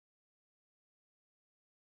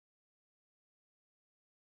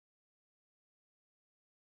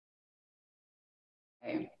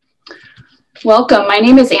Okay. Welcome. My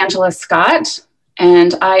name is Angela Scott,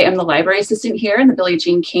 and I am the library assistant here in the Billie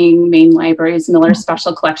Jean King Main Library's Miller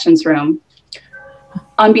Special Collections Room.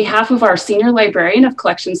 On behalf of our Senior Librarian of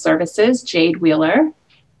Collection Services, Jade Wheeler,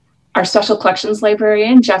 our Special Collections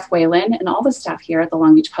Librarian, Jeff Whalen, and all the staff here at the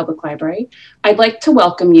Long Beach Public Library, I'd like to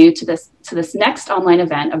welcome you to this next online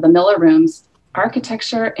event of the Miller Room's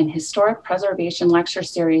Architecture and Historic Preservation Lecture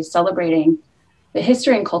Series, celebrating the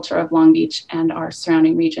history and culture of Long Beach and our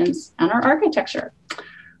surrounding regions and our architecture.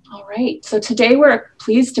 All right, so today we're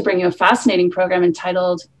pleased to bring you a fascinating program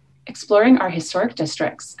entitled Exploring Our Historic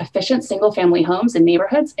Districts, Efficient Single-Family Homes and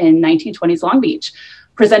Neighborhoods in 1920s Long Beach,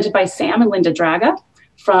 presented by Sam and Linda Dragga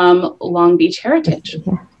from Long Beach Heritage.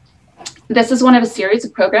 This is one of a series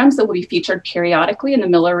of programs that will be featured periodically in the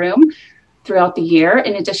Miller Room throughout the year,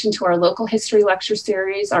 in addition to our local history lecture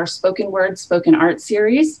series, our spoken word, spoken art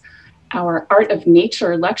series, our Art of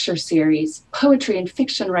Nature lecture series, poetry and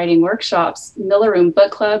fiction writing workshops, Miller Room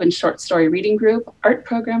book club and short story reading group, art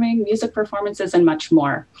programming, music performances, and much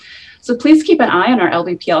more. So please keep an eye on our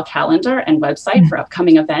LBPL calendar and website for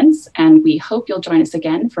upcoming events, and we hope you'll join us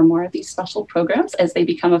again for more of these special programs as they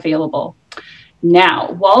become available.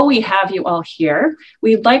 Now, while we have you all here,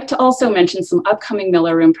 we'd like to also mention some upcoming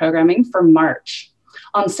Miller Room programming for March.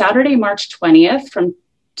 On Saturday, March 20th, from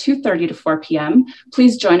 2:30 to 4 p.m.,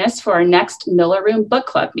 please join us for our next Miller Room Book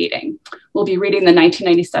Club meeting. We'll be reading the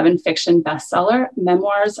 1997 fiction bestseller,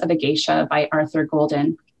 Memoirs of a Geisha by Arthur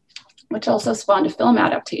Golden, which also spawned a film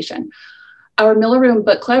adaptation. Our Miller Room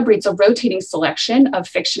Book Club reads a rotating selection of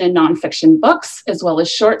fiction and nonfiction books, as well as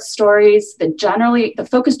short stories that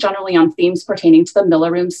focus generally on themes pertaining to the Miller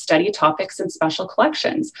Room's study topics and special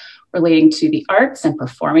collections relating to the arts and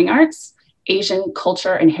performing arts, Asian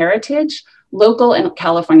culture and heritage, local and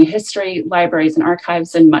California history, libraries and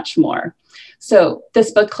archives, and much more. So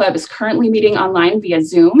this book club is currently meeting online via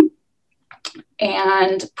Zoom,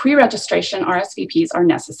 and pre-registration RSVPs are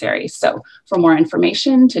necessary. So for more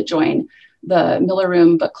information, to join the Miller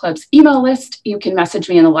Room Book Club's email list, you can message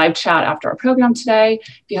me in the live chat after our program today.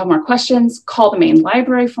 If you have more questions, call the main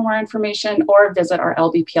library for more information, or visit our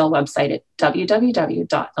LBPL website at www.lbpl.org.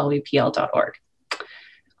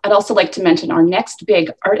 I'd also like to mention our next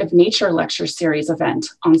big Art of Nature lecture series event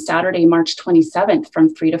on Saturday, March 27th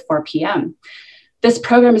from 3 to 4 p.m. This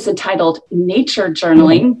program is entitled Nature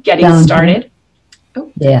Journaling, Getting Started.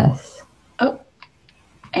 Oh. Yes. Oh,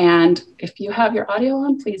 and if you have your audio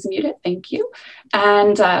on, please mute it. Thank you.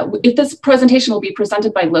 And this presentation will be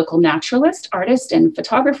presented by local naturalist, artist, and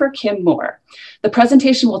photographer Kim Moore. The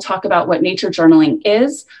presentation will talk about what nature journaling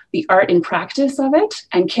is, the art and practice of it,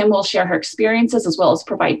 and Kim will share her experiences as well as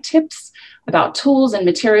provide tips about tools and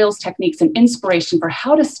materials, techniques, and inspiration for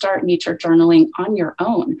how to start nature journaling on your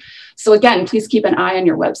own. So again, please keep an eye on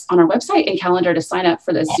our website and calendar to sign up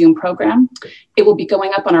for this Zoom program. It will be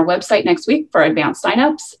going up on our website next week for advanced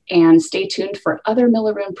signups, and stay tuned for other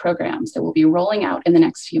Miller Room programs that will be rolling out in the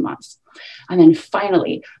next few months. And then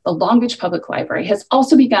finally, the Long Beach Public Library has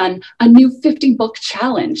also begun a new 50-book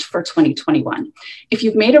challenge for 2021. If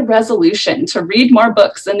you've made a resolution to read more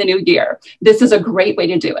books in the new year, this is a great way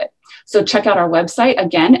to do it. So check out our website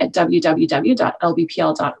again at www.lbpl.org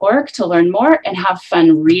to learn more and have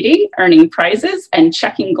fun reading, earning prizes, and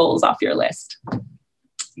checking goals off your list.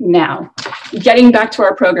 Now, getting back to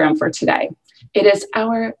our program for today. It is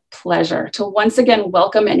our pleasure to once again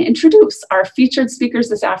welcome and introduce our featured speakers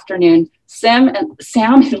this afternoon, Sam and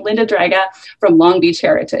Linda Dragga from Long Beach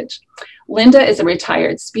Heritage. Linda is a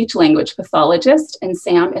retired speech-language pathologist, and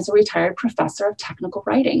Sam is a retired professor of technical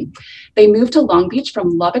writing. They moved to Long Beach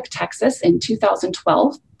from Lubbock, Texas in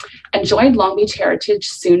 2012 and joined Long Beach Heritage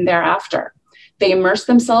soon thereafter. They immersed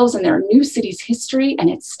themselves in their new city's history and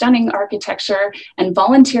its stunning architecture, and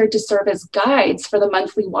volunteered to serve as guides for the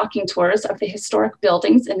monthly walking tours of the historic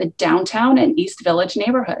buildings in the downtown and East Village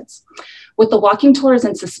neighborhoods. With the walking tours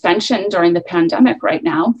in suspension during the pandemic right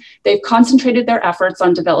now, they've concentrated their efforts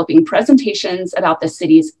on developing presentations about the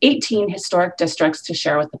city's 18 historic districts to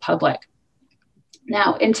share with the public.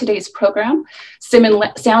 Now, in today's program, Sam and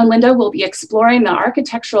Linda will be exploring the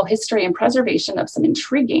architectural history and preservation of some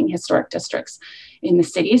intriguing historic districts in the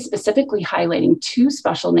city, specifically highlighting two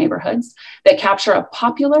special neighborhoods that capture a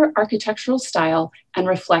popular architectural style and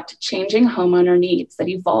reflect changing homeowner needs that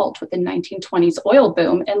evolved with the 1920s oil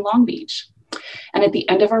boom in Long Beach. And at the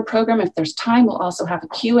end of our program, if there's time, we'll also have a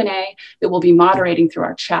Q&A that we'll be moderating through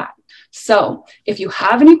our chat. So if you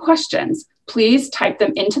have any questions, please type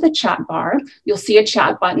them into the chat bar. You'll see a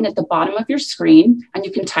chat button at the bottom of your screen, and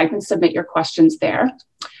you can type and submit your questions there.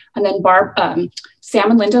 And then Sam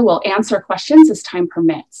and Linda will answer questions as time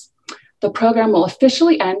permits. The program will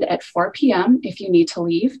officially end at 4 p.m. if you need to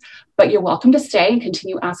leave, but you're welcome to stay and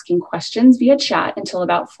continue asking questions via chat until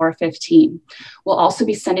about 4:15. We'll also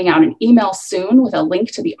be sending out an email soon with a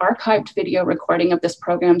link to the archived video recording of this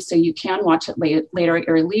program so you can watch it later at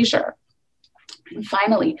your leisure. And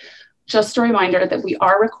finally, just a reminder that we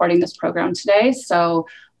are recording this program today, so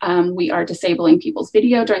we are disabling people's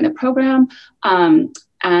video during the program.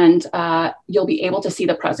 And you'll be able to see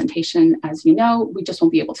the presentation, as you know, we just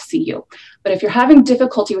won't be able to see you. But if you're having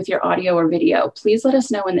difficulty with your audio or video, please let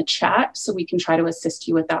us know in the chat so we can try to assist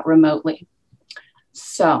you with that remotely.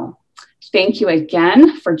 So thank you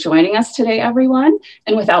again for joining us today, everyone.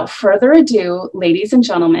 And without further ado, ladies and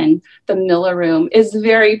gentlemen, the Miller Room is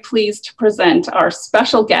very pleased to present our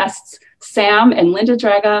special guests, Sam and Linda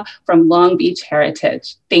Dragga from Long Beach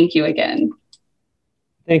Heritage. Thank you again.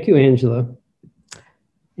 Thank you, Angela.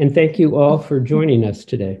 And thank you all for joining us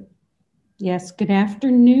today. Yes, good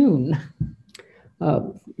afternoon.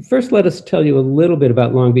 First, let us tell you a little bit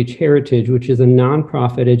about Long Beach Heritage, which is a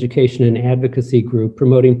nonprofit education and advocacy group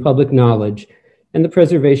promoting public knowledge and the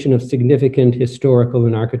preservation of significant historical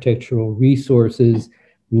and architectural resources,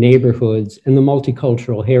 neighborhoods, and the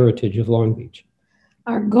multicultural heritage of Long Beach.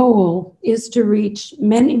 Our goal is to reach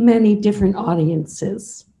many, many different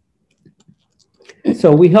audiences.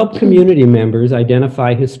 So we help community members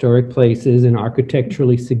identify historic places and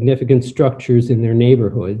architecturally significant structures in their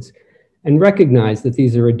neighborhoods and recognize that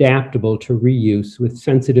these are adaptable to reuse with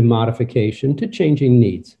sensitive modification to changing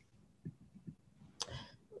needs.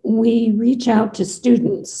 We reach out to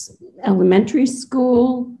students, elementary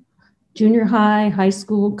school, junior high, high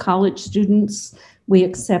school, college students. We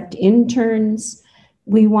accept interns.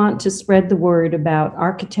 We want to spread the word about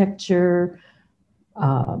architecture,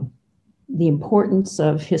 the importance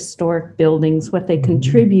of historic buildings, what they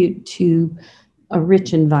contribute to a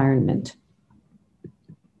rich environment.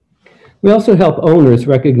 We also help owners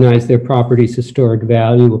recognize their property's historic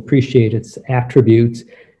value, appreciate its attributes,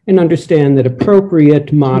 and understand that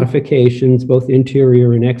appropriate modifications, both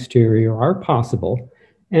interior and exterior, are possible,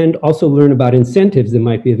 and also learn about incentives that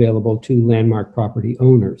might be available to landmark property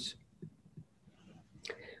owners.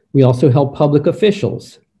 We also help public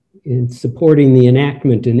officials in supporting the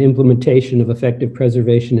enactment and implementation of effective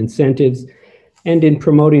preservation incentives and in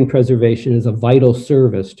promoting preservation as a vital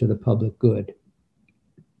service to the public good.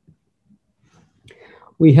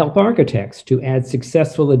 We help architects to add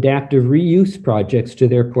successful adaptive reuse projects to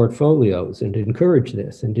their portfolios and encourage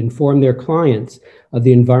this and inform their clients of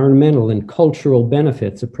the environmental and cultural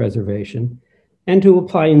benefits of preservation and to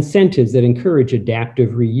apply incentives that encourage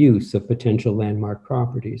adaptive reuse of potential landmark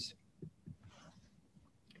properties.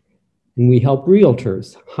 And we help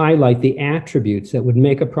realtors highlight the attributes that would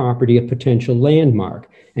make a property a potential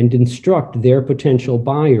landmark and instruct their potential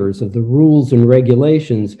buyers of the rules and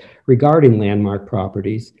regulations regarding landmark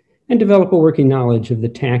properties and develop a working knowledge of the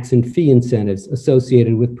tax and fee incentives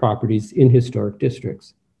associated with properties in historic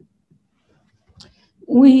districts.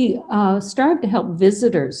 We strive to help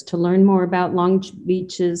visitors to learn more about Long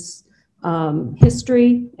Beach's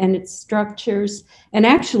history and its structures. And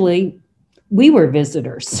actually, we were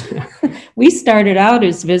visitors. We started out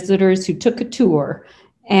as visitors who took a tour,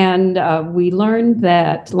 and we learned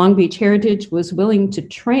that Long Beach Heritage was willing to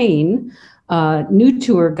train new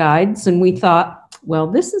tour guides, and we thought, well,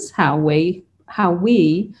 this is how we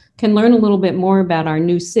can learn a little bit more about our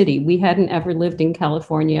new city. We hadn't ever lived in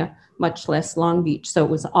California, much less Long Beach, so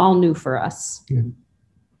it was all new for us. Yeah.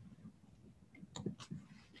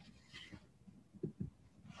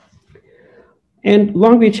 And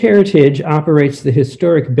Long Beach Heritage operates the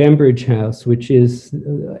historic Bembridge House, which is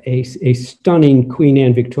a stunning Queen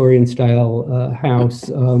Anne Victorian style house,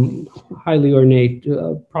 highly ornate,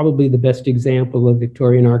 probably the best example of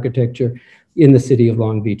Victorian architecture in the city of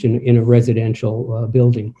Long Beach in a residential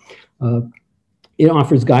building. It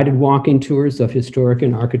offers guided walking tours of historic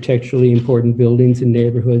and architecturally important buildings and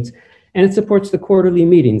neighborhoods, and it supports the quarterly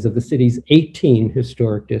meetings of the city's 18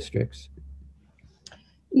 historic districts.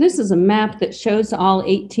 This is a map that shows all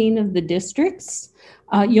 18 of the districts.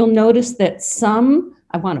 You'll notice that some,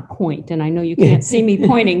 I want to point, and I know you can't see me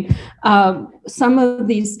pointing, some of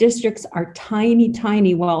these districts are tiny,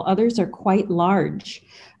 tiny, while others are quite large.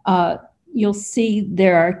 You'll see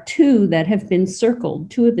there are two that have been circled,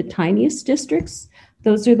 two of the tiniest districts.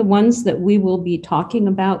 Those are the ones that we will be talking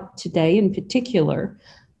about today in particular.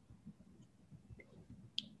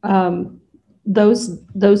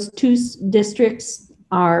 Those two districts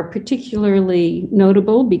are particularly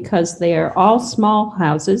notable because they are all small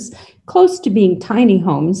houses, close to being tiny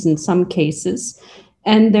homes in some cases.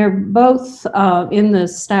 And they're both in the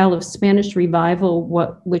style of Spanish Revival,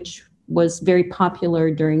 which was very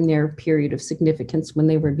popular during their period of significance when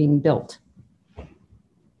they were being built.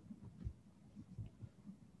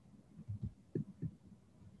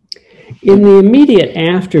 In the immediate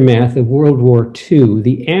aftermath of World War II,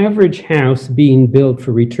 the average house being built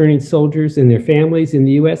for returning soldiers and their families in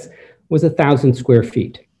the US was 1,000 square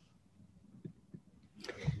feet.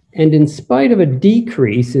 And in spite of a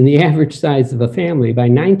decrease in the average size of a family, by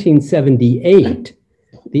 1978,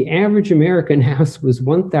 the average American house was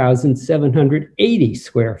 1,780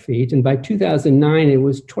 square feet, and by 2009, it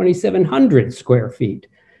was 2,700 square feet.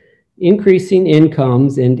 Increasing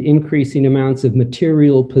incomes and increasing amounts of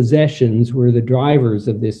material possessions were the drivers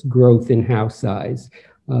of this growth in house size.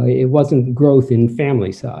 It wasn't growth in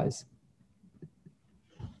family size.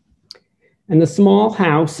 And the small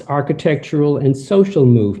house architectural and social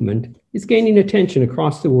movement is gaining attention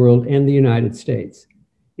across the world and the United States.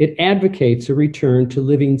 It advocates a return to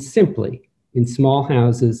living simply in small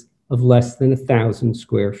houses of less than 1,000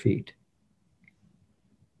 square feet.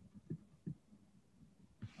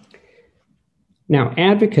 Now,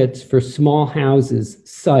 advocates for small houses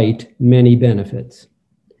cite many benefits.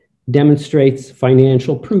 Demonstrates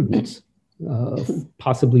financial prudence,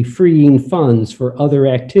 possibly freeing funds for other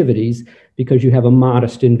activities because you have a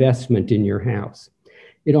modest investment in your house.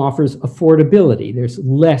 It offers affordability. There's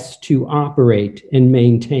less to operate and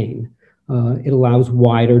maintain. It allows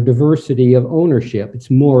wider diversity of ownership. It's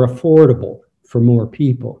more affordable for more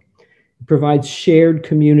people. It provides shared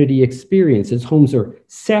community experiences. Homes are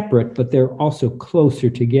separate, but they're also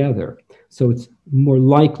closer together. So it's more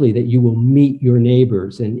likely that you will meet your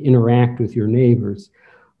neighbors and interact with your neighbors.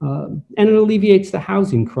 And it alleviates the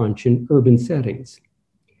housing crunch in urban settings.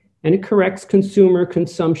 And it corrects consumer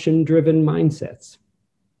consumption-driven mindsets.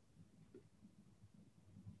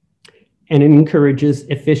 And it encourages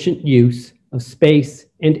efficient use of space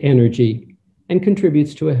and energy and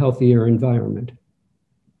contributes to a healthier environment.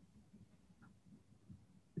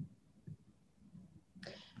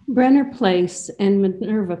 Brenner Place and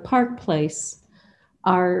Minerva Park Place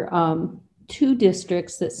are two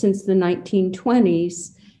districts that since the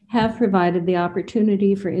 1920s have provided the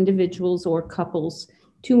opportunity for individuals or couples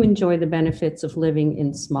to enjoy the benefits of living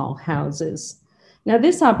in small houses. Now,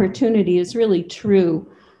 this opportunity is really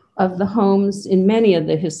true of the homes in many of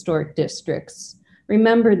the historic districts.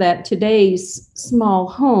 Remember that today's small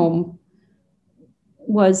home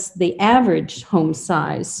was the average home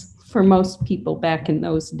size for most people back in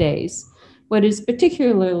those days. What is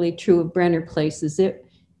particularly true of Brenner Place is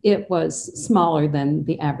it was smaller than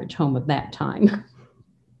the average home of that time.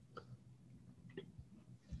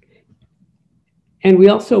 And we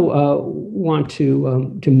also want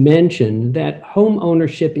to mention that home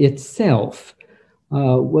ownership itself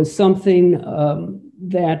was something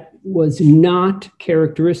that was not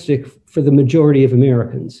characteristic for the majority of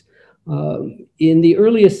Americans. In the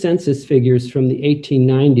earliest census figures from the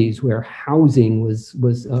 1890s, where housing was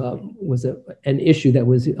an issue that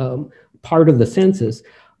was part of the census,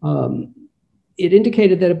 it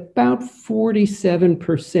indicated that about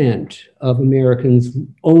 47% of Americans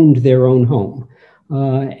owned their own home.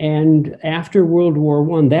 And after World War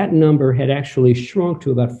I, that number had actually shrunk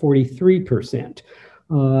to about 43%.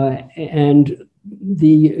 And the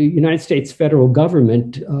United States federal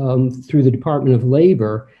government, through the Department of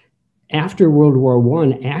Labor, after World War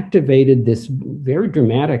I, activated this very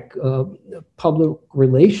dramatic public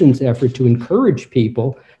relations effort to encourage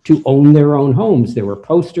people to own their own homes. There were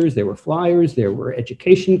posters, there were flyers, there were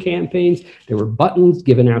education campaigns, there were buttons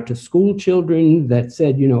given out to school children that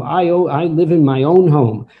said, you know, I live in my own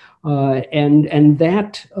home. And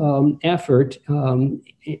that effort in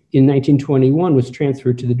 1921 was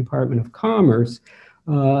transferred to the Department of Commerce,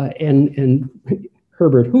 and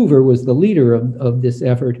Herbert Hoover was the leader of this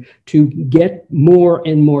effort to get more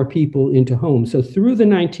and more people into homes. So through the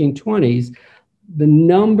 1920s, the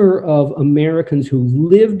number of Americans who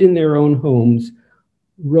lived in their own homes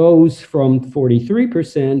rose from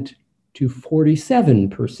 43% to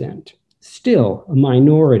 47%, still a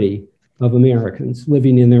minority of Americans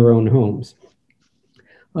living in their own homes.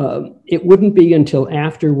 It wouldn't be until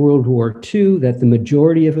after World War II that the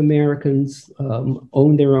majority of Americans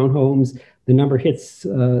owned their own homes. The number hits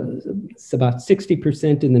about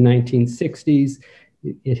 60% in the 1960s.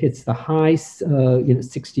 It hits the high, 67,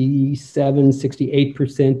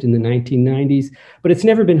 68% in the 1990s, but it's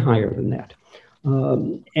never been higher than that.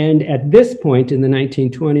 And at this point in the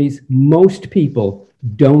 1920s, most people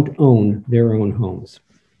don't own their own homes.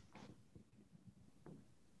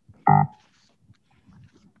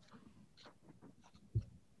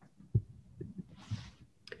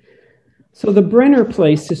 So the Brenner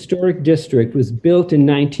Place Historic District was built in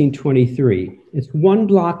 1923. It's 1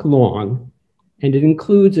 block long, and it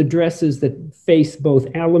includes addresses that face both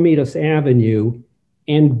Alamedas Avenue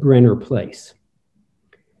and Brenner Place.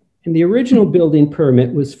 And the original building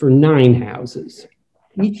permit was for 9 houses,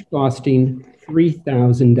 each costing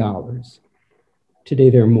 $3,000. Today,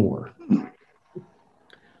 they're more.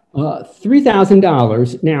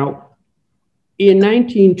 $3,000. Now, in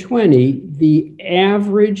 1920, the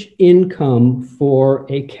average income for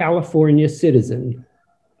a California citizen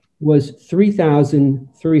was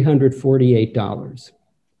 $3,348.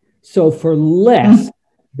 So for less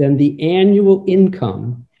than the annual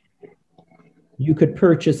income, you could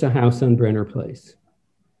purchase a house on Brenner Place.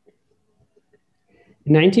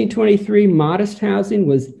 In 1923, modest housing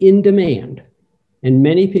was in demand, and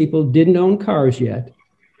many people didn't own cars yet,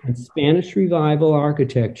 and Spanish Revival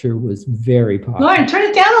architecture was very popular. Lauren, turn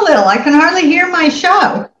it down a little. I can hardly hear my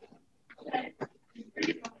show.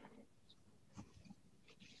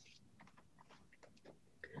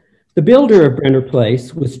 The builder of Brenner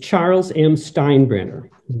Place was Charles M. Steinbrenner,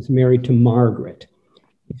 who was married to Margaret.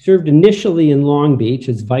 He served initially in Long Beach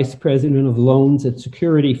as vice president of loans at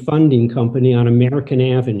Security Funding Company on American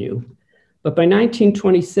Avenue, but by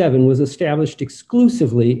 1927 was established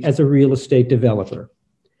exclusively as a real estate developer,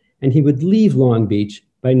 and he would leave Long Beach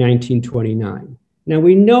by 1929. Now,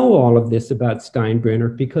 we know all of this about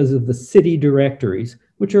Steinbrenner because of the city directories,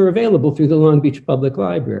 which are available through the Long Beach Public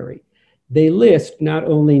Library. They list not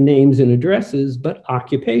only names and addresses, but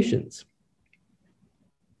occupations.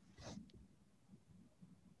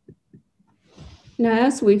 Now,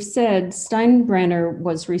 as we've said, Steinbrenner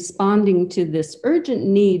was responding to this urgent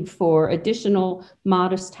need for additional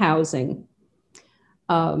modest housing.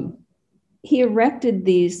 He erected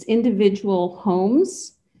these individual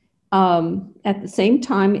homes at the same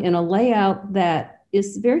time in a layout that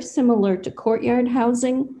is very similar to courtyard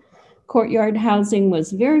housing. Courtyard housing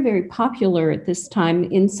was very, very popular at this time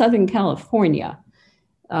in Southern California.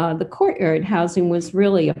 The courtyard housing was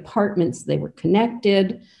really apartments. They were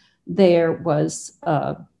connected. There was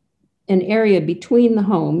an area between the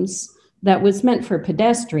homes that was meant for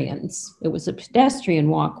pedestrians. It was a pedestrian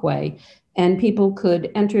walkway, and people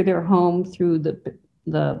could enter their home through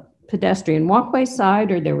the pedestrian walkway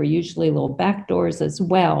side, or there were usually little back doors as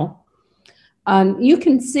well. You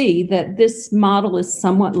can see that this model is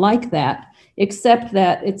somewhat like that, except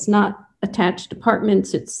that it's not attached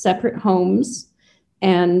apartments, it's separate homes.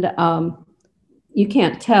 And you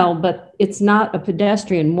can't tell, but it's not a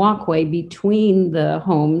pedestrian walkway between the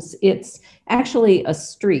homes. It's actually a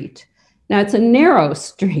street. Now, it's a narrow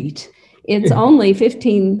street. It's only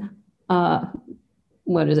 15,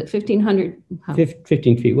 what is it, 1,500?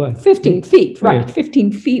 15 feet wide. 15 feet, right, Yeah.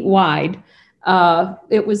 15 feet wide.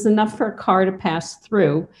 It was enough for a car to pass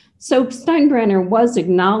through. So Steinbrenner was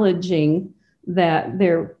acknowledging that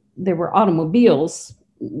there were automobiles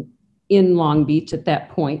in Long Beach at that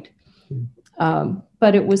point,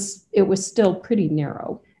 but it was still pretty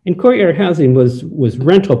narrow. And courtyard housing was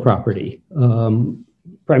rental property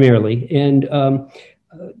primarily, and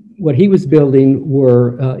what he was building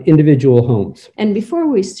were individual homes. And before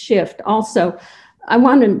we shift, also, I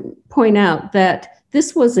want to point out that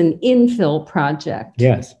this was an infill project.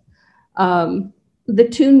 Yes. The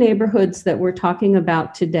 2 neighborhoods that we're talking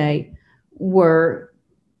about today were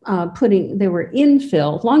they were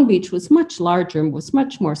infill. Long Beach was much larger and was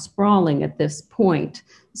much more sprawling at this point.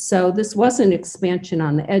 So this wasn't expansion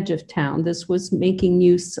on the edge of town. This was making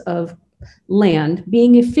use of land,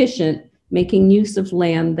 being efficient, making use of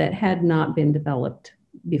land that had not been developed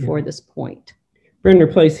before this point. Brenner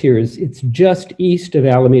Place here it's just east of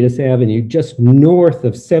Alamedas Avenue, just north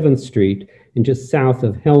of 7th Street, and just south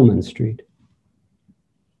of Hellman Street.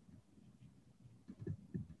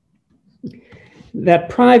 That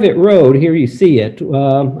private road, here you see it,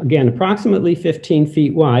 again, approximately 15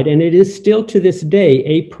 feet wide, and it is still to this day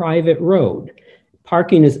a private road.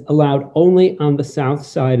 Parking is allowed only on the south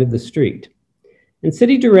side of the street. And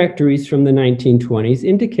city directories from the 1920s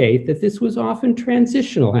indicate that this was often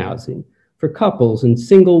transitional housing for couples and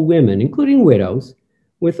single women, including widows,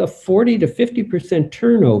 with a 40 to 50%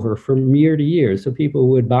 turnover from year to year. So people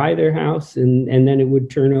would buy their house and then it would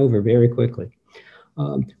turn over very quickly.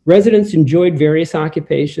 Residents enjoyed various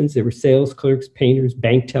occupations. There were sales clerks, painters,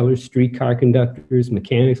 bank tellers, streetcar conductors,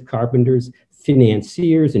 mechanics, carpenters,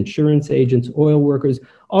 financiers, insurance agents, oil workers,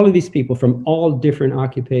 all of these people from all different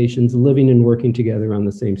occupations living and working together on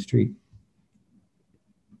the same street.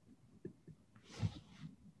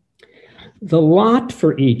 The lot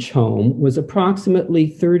for each home was approximately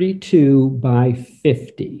 32 by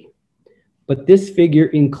 50, but this figure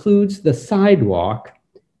includes the sidewalk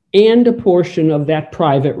and a portion of that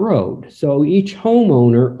private road. So each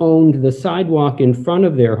homeowner owned the sidewalk in front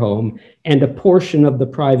of their home and a portion of the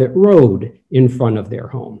private road in front of their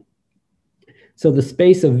home. So the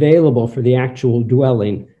space available for the actual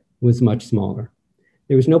dwelling was much smaller.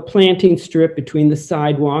 There was no planting strip between the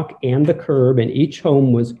sidewalk and the curb, and each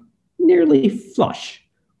home was nearly flush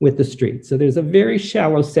with the street. So there's a very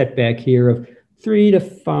shallow setback here of 3 to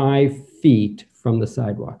 5 feet from the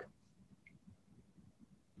sidewalk.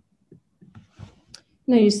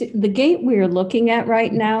 Now you see, the gate we're looking at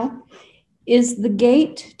right now is the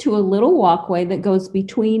gate to a little walkway that goes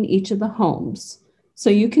between each of the homes. So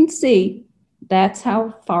you can see that's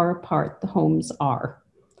how far apart the homes are.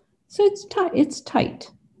 So it's tight. It's tight.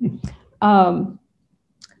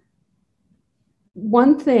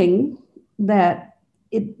 One thing that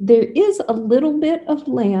there is a little bit of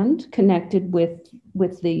land connected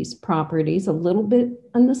with these properties, a little bit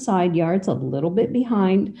on the side yards, a little bit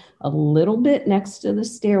behind, a little bit next to the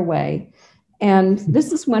stairway. And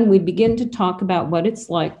this is when we begin to talk about what it's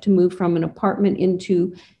like to move from an apartment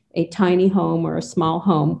into a tiny home or a small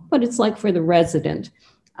home, what it's like for the resident.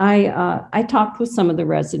 I talked with some of the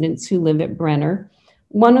residents who live at Brenner.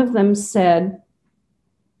 One of them said,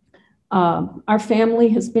 our family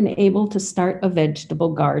has been able to start a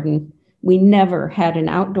vegetable garden. We never had an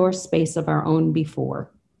outdoor space of our own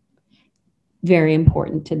before. Very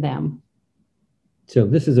important to them. So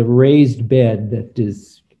this is a raised bed that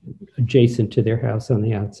is adjacent to their house on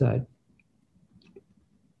the outside.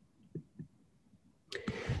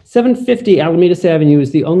 750 Alamedas Avenue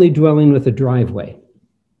is the only dwelling with a driveway.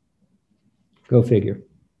 Go figure.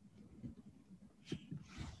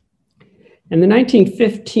 And the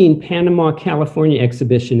 1915 Panama, California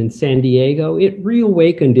exhibition in San Diego, it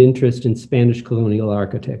reawakened interest in Spanish colonial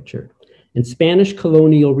architecture. And Spanish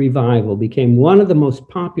colonial revival became one of the most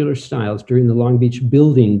popular styles during the Long Beach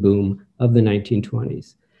building boom of the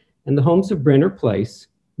 1920s. And the homes of Brenner Place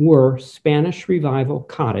were Spanish revival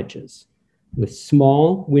cottages with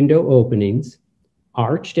small window openings,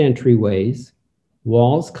 arched entryways,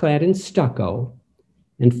 walls clad in stucco,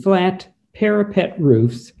 and flat parapet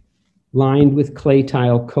roofs lined with clay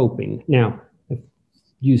tile coping. Now, I've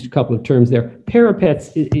used a couple of terms there.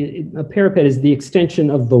 Parapets, a parapet is the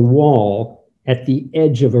extension of the wall at the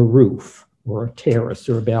edge of a roof or a terrace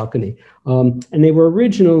or a balcony. And they were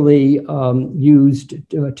originally used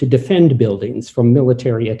to defend buildings from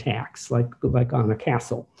military attacks, like on a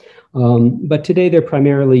castle. But today they're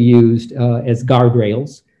primarily used as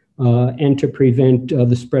guardrails and to prevent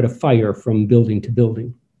the spread of fire from building to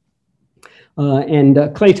building.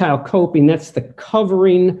 Clay tile coping, that's the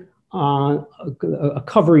covering, a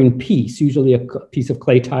covering piece, usually a piece of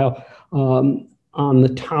clay tile on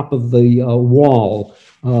the top of the wall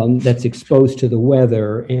that's exposed to the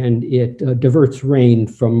weather, and it diverts rain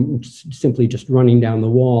from simply just running down the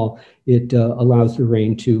wall. It allows the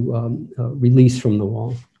rain to release from the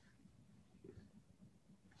wall.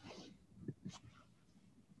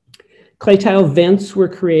 Clay tile vents were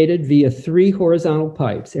created via 3 horizontal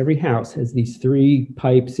pipes. Every house has these 3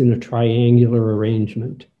 pipes in a triangular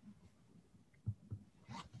arrangement.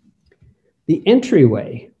 The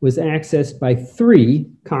entryway was accessed by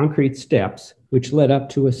 3 concrete steps, which led up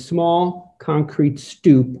to a small concrete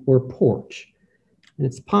stoop or porch. And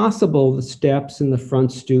it's possible the steps and the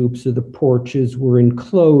front stoops or the porches were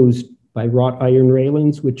enclosed by wrought iron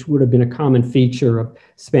railings, which would have been a common feature of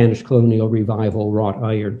Spanish colonial revival wrought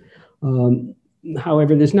iron.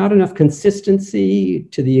 However, there's not enough consistency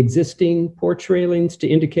to the existing porch railings to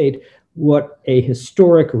indicate what a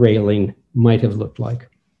historic railing might have looked like.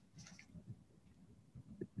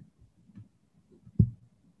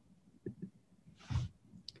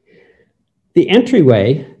 The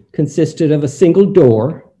entryway consisted of a single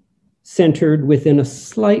door centered within a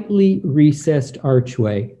slightly recessed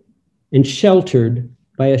archway and sheltered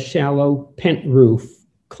by a shallow pent roof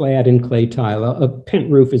clad in clay tile. A pent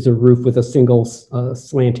roof is a roof with a single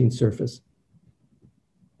slanting surface.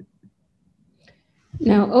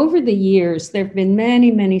 Now, over the years, there have been many,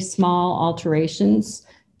 many small alterations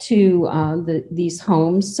to these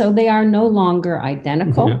homes, so they are no longer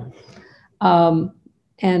identical. Yeah.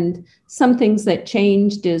 And some things that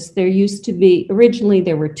changed is there used to be, originally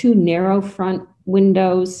there were 2 narrow front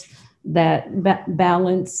windows that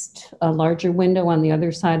balanced a larger window on the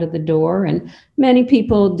other side of the door. And many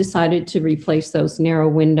people decided to replace those narrow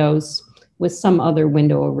windows with some other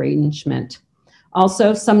window arrangement.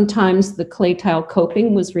 Also, sometimes the clay tile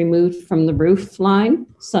coping was removed from the roof line.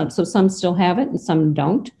 So some still have it and some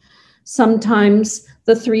don't. Sometimes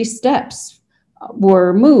the 3 steps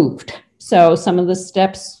were moved. So some of the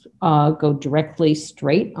steps go directly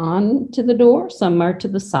straight on to the door. Some are to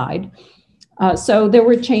the side. So there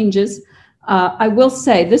were changes. I will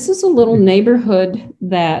say this is a little neighborhood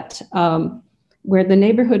that where the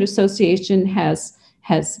neighborhood association has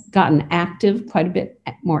gotten active, quite a bit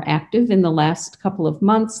more active in the last couple of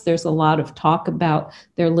months. There's a lot of talk about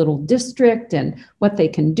their little district and what they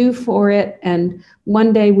can do for it. And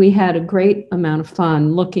one day we had a great amount of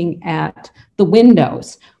fun looking at the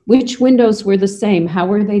windows. Which windows were the same? How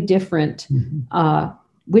were they different?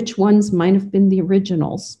 Which ones might have been the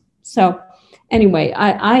originals? So anyway,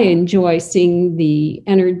 I enjoy seeing the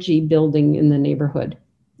energy building in the neighborhood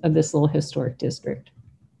of this little historic district.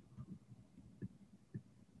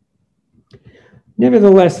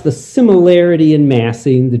 Nevertheless, the similarity in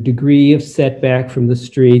massing, the degree of setback from the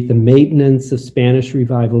street, the maintenance of Spanish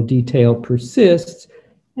Revival detail persists,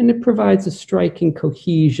 and it provides a striking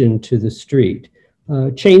cohesion to the street.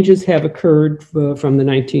 Changes have occurred from the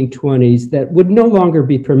 1920s that would no longer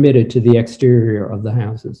be permitted to the exterior of the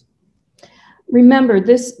houses. Remember,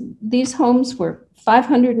 these homes were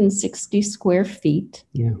 560 square feet,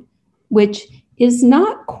 which is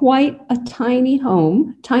not quite a tiny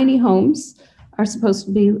home. Tiny homes are supposed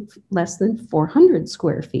to be less than 400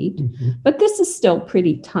 square feet, but this is still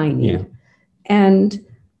pretty tiny. And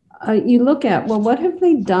you look at, well, what have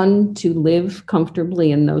they done to live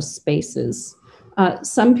comfortably in those spaces?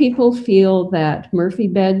 Some people feel that Murphy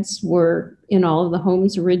beds were in all of the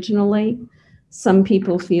homes originally. Some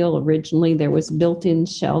people feel originally there was built-in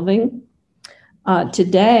shelving.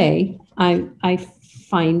 Today, I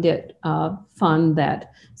find it fun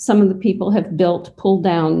that some of the people have built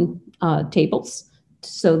pull-down tables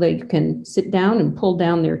so they can sit down and pull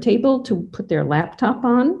down their table to put their laptop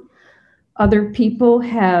on. Other people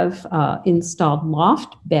have installed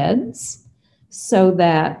loft beds so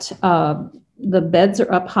that the beds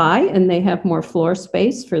are up high and they have more floor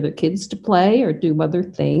space for their kids to play or do other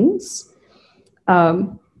things.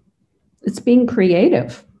 It's being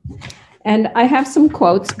creative. And I have some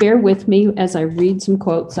quotes. Bear with me as I read some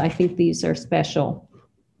quotes. I think these are special.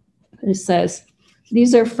 It says,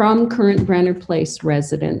 these are from current Brenner Place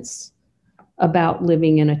residents about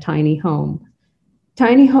living in a tiny home.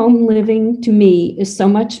 Tiny home living to me is so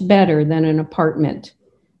much better than an apartment.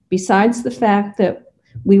 Besides the fact that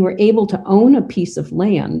we were able to own a piece of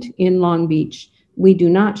land in Long Beach, we do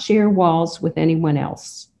not share walls with anyone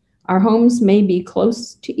else. Our homes may be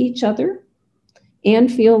close to each other and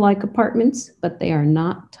feel like apartments, but they are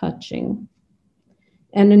not touching.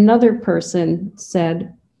 And another person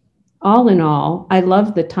said, all in all, I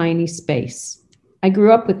love the tiny space. I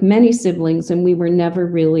grew up with many siblings and we were never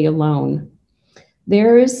really alone.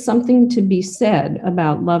 There is something to be said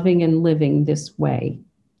about loving and living this way.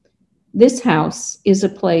 This house is a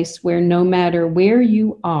place where no matter where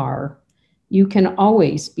you are, you can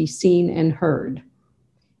always be seen and heard.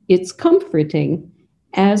 It's comforting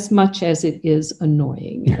as much as it is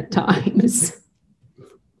annoying at times.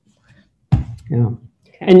 Yeah.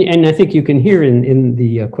 And I think you can hear in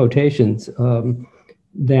the quotations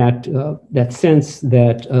that sense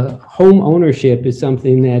that home ownership is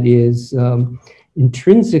something that is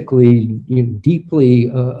intrinsically,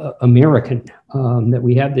 deeply American. That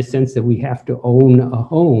we have this sense that we have to own a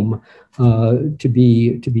home to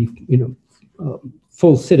be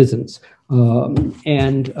full citizens,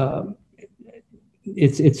 and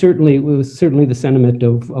it was certainly the sentiment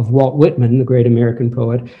of Walt Whitman, the great American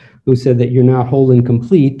poet, who said that you're not whole and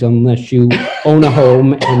complete unless you own a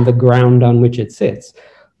home and the ground on which it sits.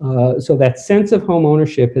 So that sense of home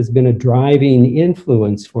ownership has been a driving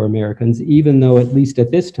influence for Americans, even though, at least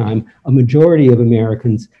at this time, a majority of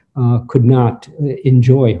Americans could not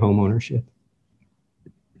enjoy home ownership.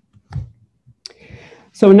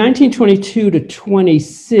 So in 1922 to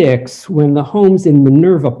 26, when the homes in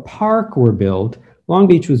Minerva Park were built, Long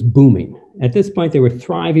Beach was booming. At this point, there were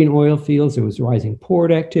thriving oil fields, there was rising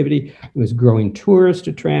port activity, there was growing tourist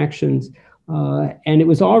attractions, and it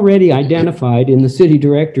was already identified in the city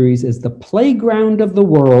directories as the playground of the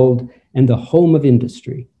world and the home of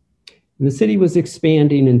industry. And the city was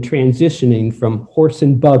expanding and transitioning from horse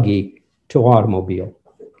and buggy to automobile.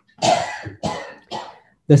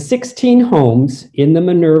 The 16 homes in the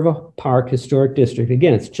Minerva Park Historic District,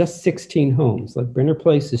 again, it's just 16 homes, like Brenner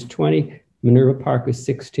Place is 20, Minerva Park is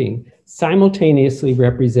 16, simultaneously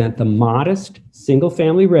represent the modest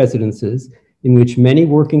single-family residences in which many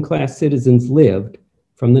working class citizens lived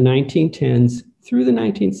from the 1910s through the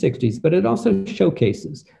 1960s, but it also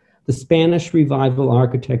showcases the Spanish Revival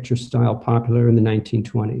architecture style popular in the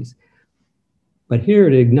 1920s. But here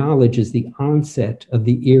it acknowledges the onset of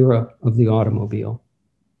the era of the automobile.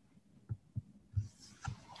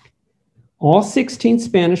 All 16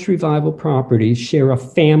 Spanish Revival properties share a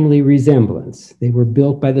family resemblance. They were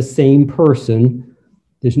built by the same person.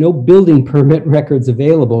 There's no building permit records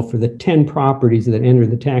available for the 10 properties that entered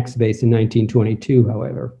the tax base in 1922,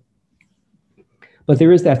 however. But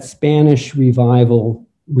there is that Spanish Revival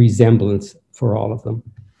resemblance for all of them.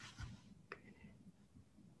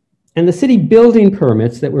 And the city building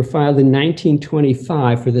permits that were filed in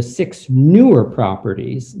 1925 for the 6 newer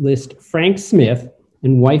properties list Frank Smith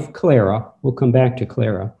and wife Clara, we'll come back to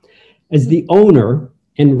Clara, as the owner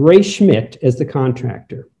and Ray Schmidt as the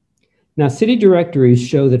contractor. Now, city directories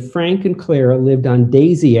show that Frank and Clara lived on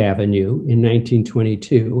Daisy Avenue in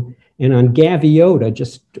 1922 and on Gaviota,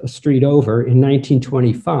 just a street over, in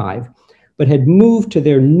 1925, but had moved to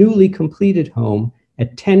their newly completed home at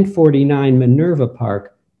 1049 Minerva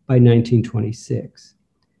Park by 1926.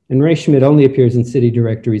 And Ray Schmidt only appears in city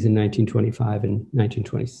directories in 1925 and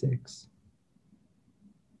 1926.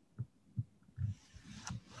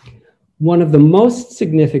 One of the most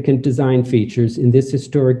significant design features in this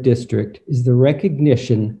historic district is the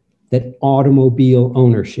recognition that automobile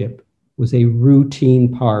ownership was a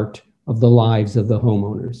routine part of the lives of the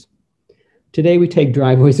homeowners. Today, we take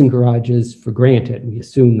driveways and garages for granted. We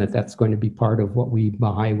assume that that's going to be part of what we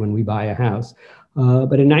buy when we buy a house.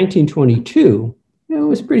 But in 1922, it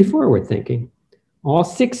was pretty forward thinking. All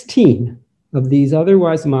 16 of these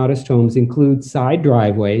otherwise modest homes include side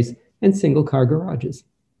driveways and single car garages.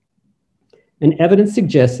 And evidence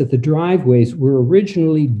suggests that the driveways were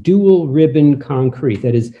originally dual ribbon concrete,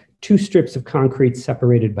 that is, 2 strips of concrete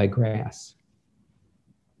separated by grass.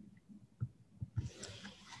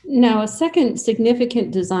 Now, a second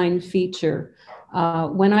significant design feature,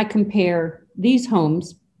 when I compare these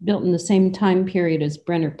homes built in the same time period as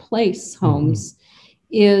Brenner Place homes,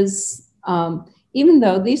 is even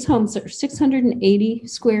though these homes are 680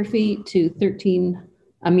 square feet to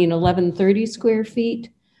 1130 square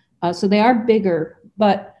feet, so they are bigger,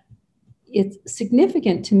 but it's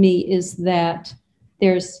significant to me is that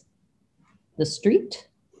there's the street,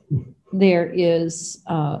 there is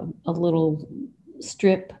a little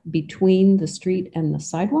strip between the street and the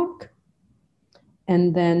sidewalk,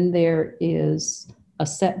 and then there is a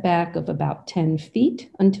setback of about 10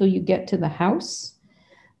 feet until you get to the house.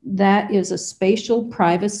 That is a spatial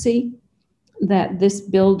privacy that this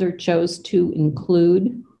builder chose to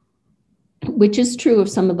include, which is true of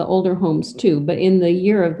some of the older homes too, but in the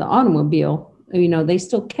year of the automobile, they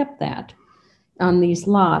still kept that on these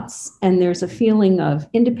lots, and there's a feeling of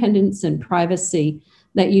independence and privacy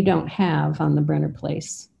that you don't have on the Brenner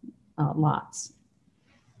Place lots.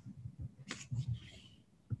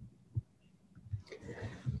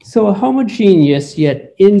 So a homogeneous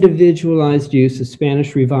yet individualized use of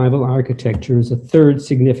Spanish Revival architecture is a third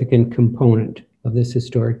significant component of this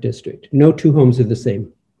historic district. No 2 homes are the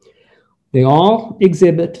same. They all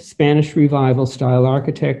exhibit Spanish Revival style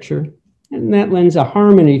architecture, and that lends a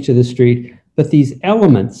harmony to the street, but these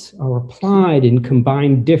elements are applied and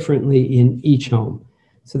combined differently in each home.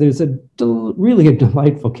 So there's really a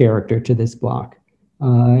delightful character to this block.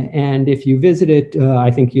 And if you visit it, I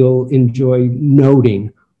think you'll enjoy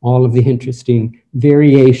noting all of the interesting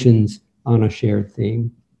variations on a shared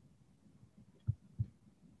theme.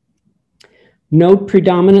 Note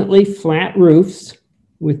predominantly flat roofs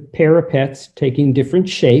with parapets taking different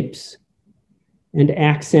shapes and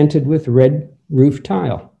accented with red roof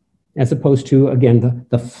tile, as opposed to, again,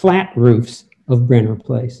 the flat roofs of Brenner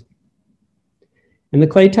Place. And the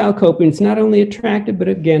clay tile coping is not only attractive, but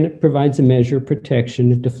again, it provides a measure of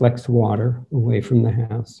protection. It deflects water away from the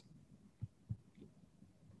house.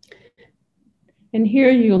 And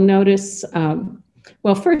here you'll notice,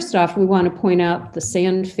 well, first off, we want to point out the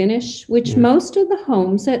sand finish, which most of the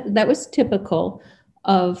homes, that was typical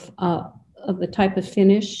of the type of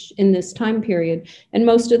finish in this time period. And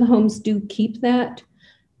most of the homes do keep that,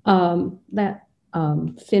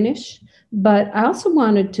 finish. But I also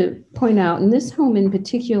wanted to point out in this home in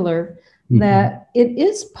particular that it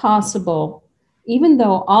is possible, even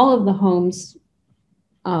though all of the homes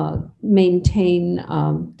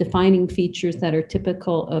maintain defining features that are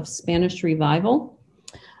typical of Spanish Revival,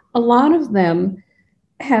 a lot of them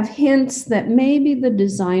have hints that maybe the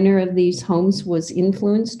designer of these homes was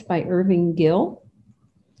influenced by Irving Gill.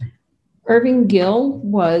 Irving Gill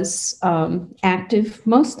was active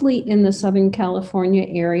mostly in the Southern California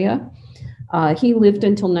area. He lived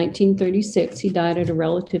until 1936. He died at a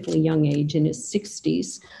relatively young age in his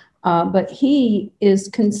 60s. But he is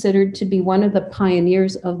considered to be one of the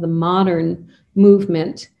pioneers of the modern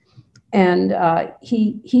movement. And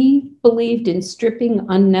he believed in stripping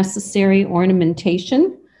unnecessary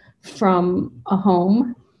ornamentation from a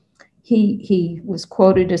home. he was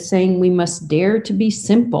quoted as saying, "We must dare to be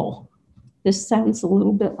simple." This sounds a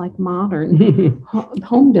little bit like modern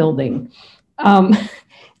home building. And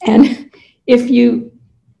if you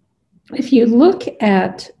look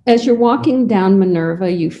at, as you're walking down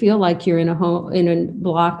Minerva, you feel like you're in a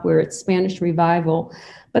block where it's Spanish Revival,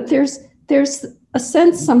 but there's a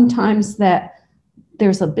sense sometimes that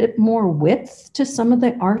there's a bit more width to some of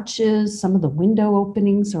the arches. Some of the window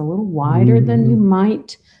openings are a little wider than you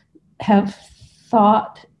might have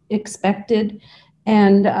thought, expected.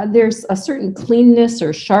 And there's a certain cleanness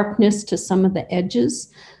or sharpness to some of the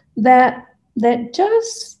edges that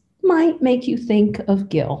just might make you think of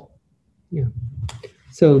Gill. Yeah.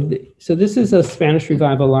 So this is a Spanish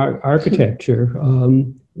Revival architecture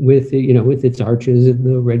with its arches and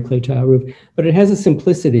the red clay tile roof, but it has a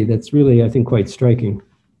simplicity that's really, I think, quite striking.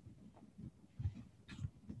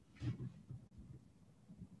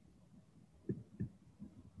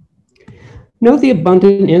 Note the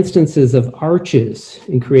abundant instances of arches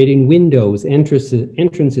in creating windows,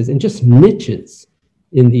 entrances, and just niches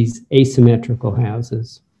in these asymmetrical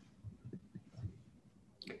houses.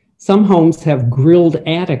 Some homes have grilled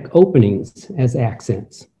attic openings as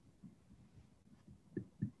accents.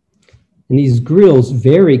 And these grills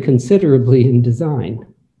vary considerably in design.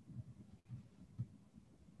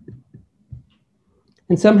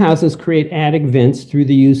 And some houses create attic vents through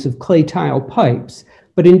the use of clay tile pipes,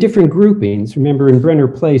 but in different groupings. Remember, in Brenner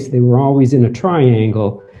Place, they were always in a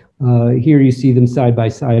triangle. Here you see them side by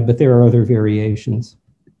side, but there are other variations.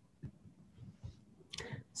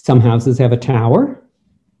 Some houses have a tower.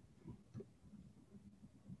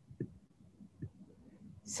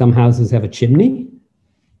 Some houses have a chimney.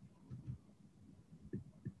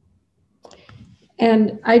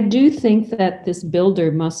 And I do think that this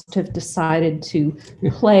builder must have decided to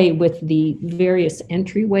play with the various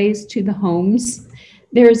entryways to the homes.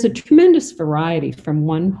 There is a tremendous variety from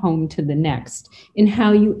one home to the next in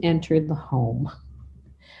how you enter the home.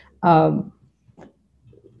 The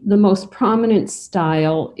most prominent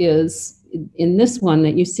style is in this one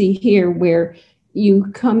that you see here, where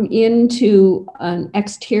you come into an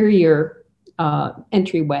exterior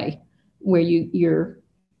entryway where you're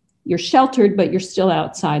sheltered, but you're still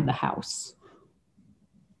outside the house.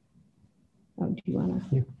 Oh, do you want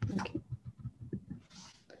to? Yeah. Okay.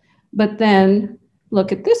 But then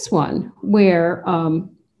look at this one where,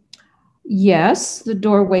 yes, the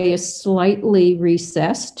doorway is slightly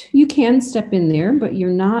recessed. You can step in there, but you're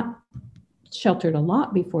not sheltered a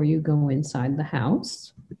lot before you go inside the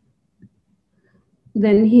house.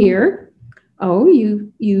 Then here,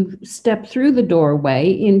 you step through the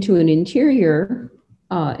doorway into an interior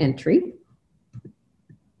entry.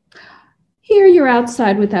 Here you're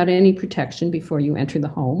outside without any protection before you enter the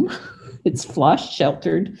home. It's flush,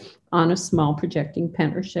 sheltered on a small projecting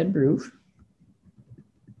pent or shed roof.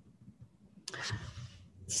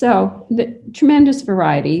 So the tremendous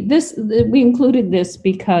variety. We included this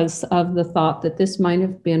because of the thought that this might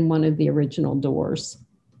have been one of the original doors.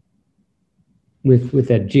 With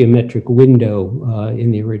that geometric window in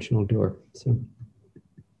the original door. So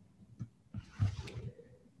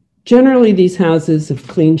generally, these houses have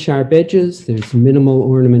clean, sharp edges. There's minimal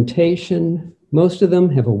ornamentation. Most of them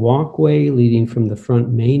have a walkway leading from the front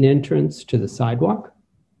main entrance to the sidewalk.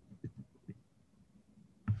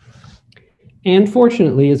 And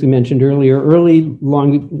fortunately, as we mentioned earlier, early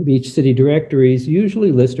Long Beach city directories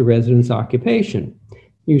usually list a resident's occupation,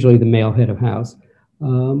 usually the male head of house,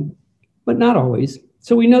 but not always.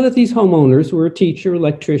 So we know that these homeowners were a teacher,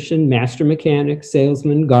 electrician, master mechanic,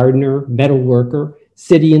 salesman, gardener, metal worker,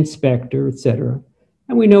 city inspector, etc.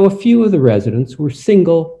 And we know a few of the residents were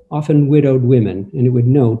single, often widowed women, and it would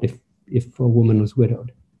note if a woman was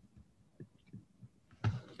widowed.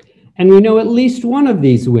 And we know at least one of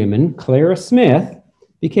these women, Clara Smith,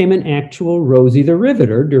 became an actual Rosie the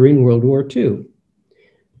Riveter during World War II.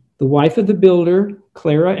 The wife of the builder,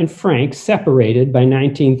 Clara and Frank, separated by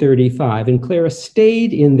 1935, and Clara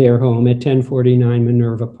stayed in their home at 1049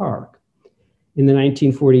 Minerva Park. In the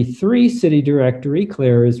 1943 city directory,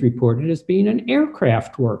 Clara is reported as being an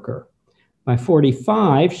aircraft worker. By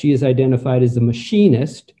 45, she is identified as a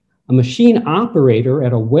machinist, a machine operator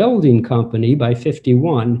at a welding company by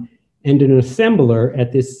 51, and an assembler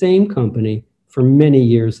at this same company for many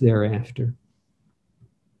years thereafter.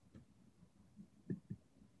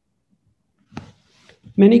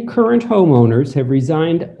 Many current homeowners have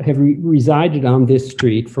resided on this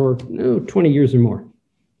street for 20 years or more.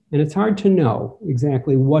 And it's hard to know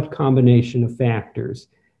exactly what combination of factors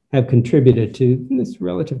have contributed to this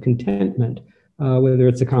relative contentment. whether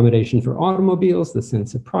it's accommodation for automobiles, the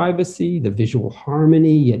sense of privacy, the visual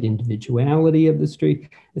harmony, yet individuality of the street.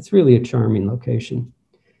 It's really a charming location.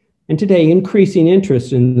 And today, increasing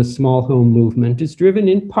interest in the small home movement is driven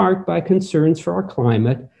in part by concerns for our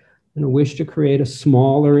climate and a wish to create a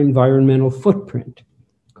smaller environmental footprint,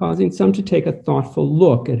 causing some to take a thoughtful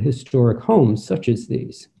look at historic homes such as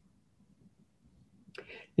these.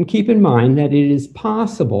 And keep in mind that it is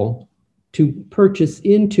possible to purchase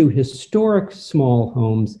into historic small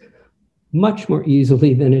homes much more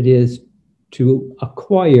easily than it is to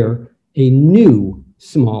acquire a new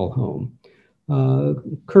small home.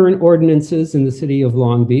 Current ordinances in the city of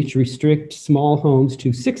Long Beach restrict small homes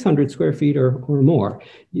to 600 square feet or more.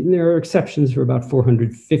 There are exceptions for about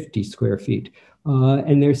 450 square feet.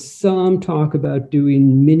 And there's some talk about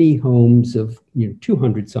doing mini homes of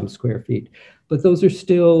 200 some square feet, but those are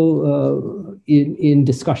still in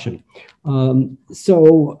discussion.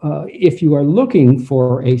 So if you are looking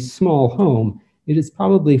for a small home, it is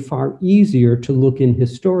probably far easier to look in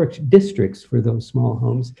historic districts for those small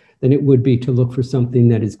homes than it would be to look for something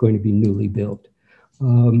that is going to be newly built.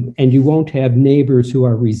 And you won't have neighbors who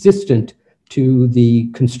are resistant to the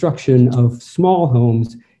construction of small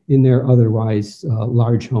homes in their otherwise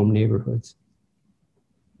large home neighborhoods.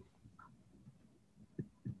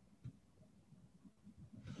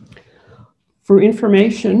 For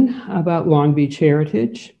information about Long Beach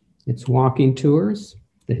heritage, its walking tours,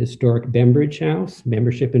 the historic Bembridge House,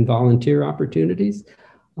 membership and volunteer opportunities,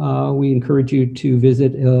 we encourage you to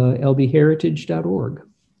visit lbheritage.org.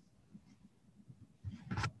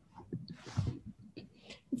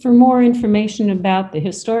 For more information about the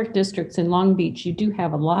historic districts in Long Beach, you do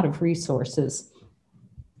have a lot of resources.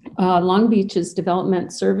 Long Beach's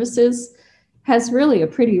Development Services has really a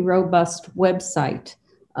pretty robust website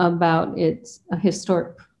about its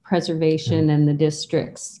historic preservation and the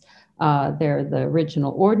districts. There are the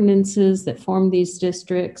original ordinances that form these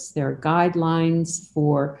districts. There are guidelines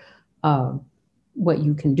for what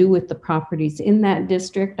you can do with the properties in that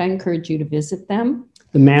district. I encourage you to visit them.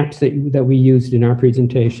 The maps that we used in our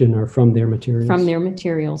presentation are from their materials. From their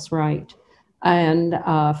materials, right. And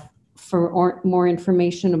for more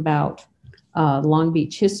information about Long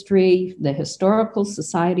Beach history, the Historical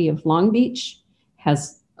Society of Long Beach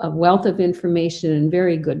has a wealth of information and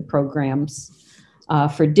very good programs.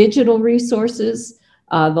 For digital resources,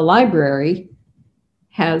 the library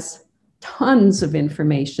has tons of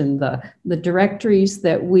information. The directories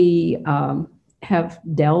that we have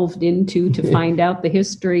delved into to find out the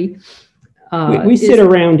history. We sit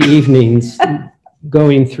around evenings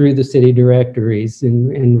going through the city directories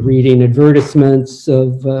and reading advertisements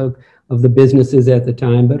of the businesses at the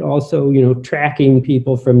time, but also, tracking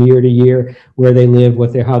people from year to year, where they live,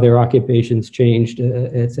 how their occupations changed,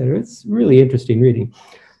 et cetera. It's really interesting reading.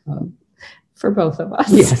 For both of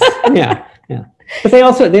us. Yes, yeah. But they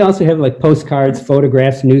also have like postcards,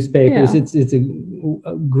 photographs, newspapers. Yeah. It's a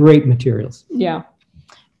great materials. Yeah,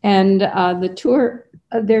 and the tour.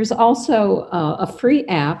 There's also a free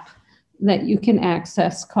app that you can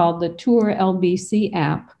access called the Tour LBC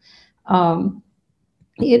app.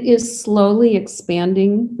 It is slowly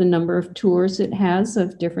expanding the number of tours it has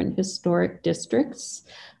of different historic districts.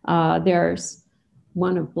 There's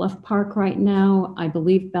one of Bluff Park right now. I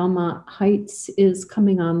believe Belmont Heights is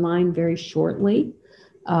coming online very shortly,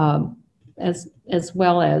 as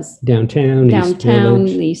well as downtown,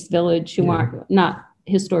 East Village, who are not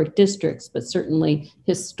historic districts, but certainly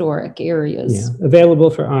historic areas. Yeah, available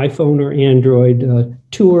for iPhone or Android,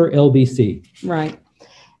 Tour LBC. Right.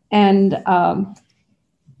 And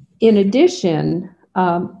in addition,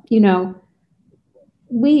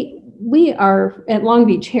 we are at Long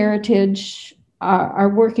Beach Heritage are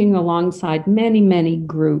working alongside many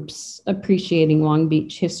groups appreciating Long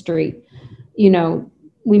Beach history.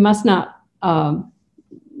 We must not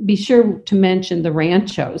be sure to mention the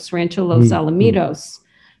ranchos, Rancho Los Alamitos,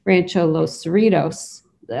 Rancho Los Cerritos,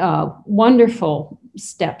 wonderful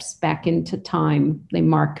steps back into time. They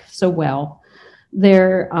mark so well.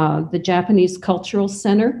 They're the Japanese Cultural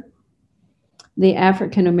Center, the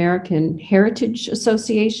African American Heritage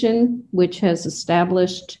Association, which has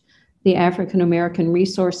established the African American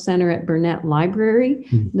Resource Center at Burnett Library.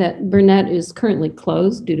 That Burnett is currently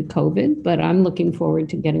closed due to COVID, but I'm looking forward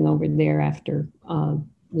to getting over there after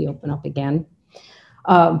we open up again.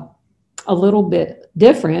 A little bit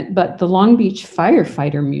different, but the Long Beach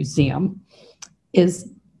Firefighter Museum is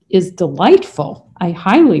delightful. I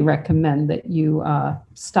highly recommend that you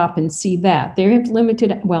stop and see that. They have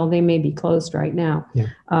limited, well, they may be closed right now. Yeah.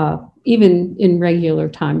 Even in regular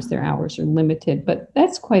times, their hours are limited, but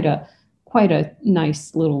that's quite a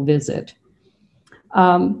nice little visit.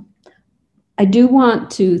 I do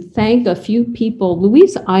want to thank a few people.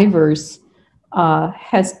 Louise Ivers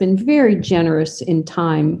has been very generous in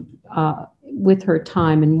time, with her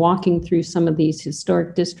time, and walking through some of these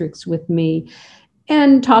historic districts with me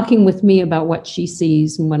and talking with me about what she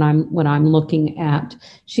sees and what I'm looking at.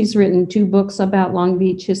 She's written 2 books about Long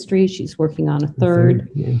Beach history. She's working on a third.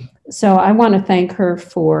 Yeah. So I want to thank her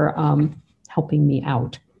for helping me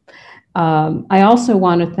out. I also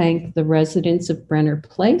want to thank the residents of Brenner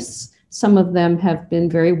Place. Some of them have been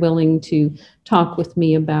very willing to talk with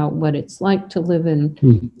me about what it's like to live in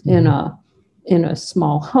a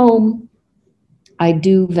small home. I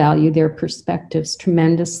do value their perspectives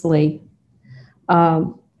tremendously.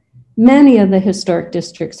 Many of the historic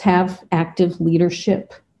districts have active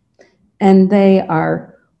leadership, and they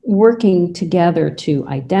are working together to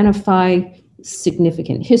identify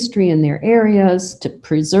significant history in their areas, to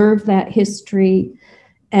preserve that history,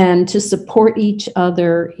 and to support each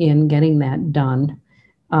other in getting that done.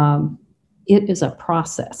 It is a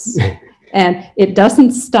process. And it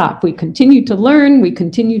doesn't stop. We continue to learn. We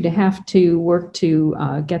continue to have to work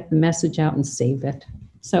to get the message out and save it.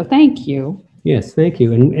 So thank you. Yes, thank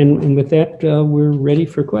you. And with that, we're ready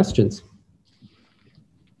for questions.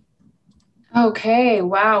 Okay,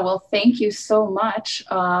 wow. Well, thank you so much,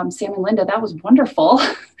 Sam and Linda. That was wonderful.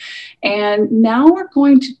 And now we're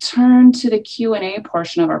going to turn to the Q&A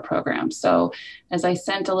portion of our program. So as I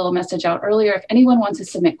sent a little message out earlier, if anyone wants to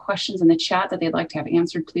submit questions in the chat that they'd like to have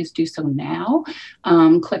answered, please do so now.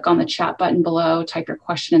 Click on the chat button below, type your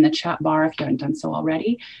question in the chat bar if you haven't done so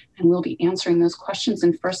already, and we'll be answering those questions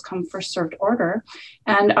in first come, first served order.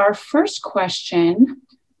 And our first question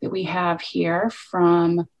that we have here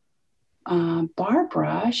from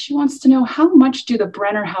Barbara, she wants to know, how much do the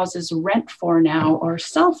Brenner houses rent for now or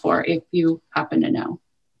sell for, if you happen to know?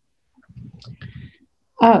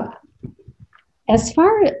 As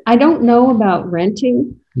far as, I don't know about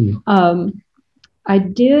renting. I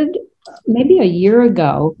did, maybe a year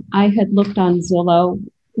ago, I had looked on Zillow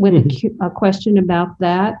with a question about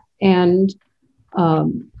that, and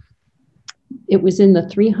it was in the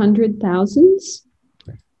 300,000s.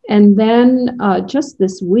 And then just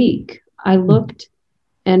this week, I looked,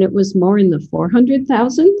 and it was more in the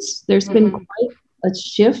 400,000s. There's been quite a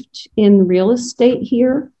shift in real estate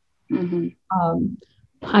here.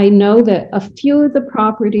 I know that a few of the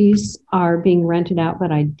properties are being rented out,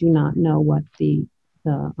 but I do not know what the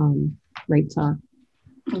rates are.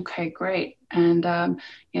 Okay, great. And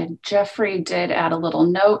yeah, Jeffrey did add a little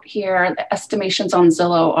note here. The estimations on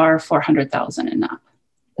Zillow are 400,000 and up.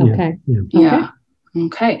 Okay. Yeah.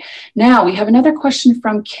 Okay. Now we have another question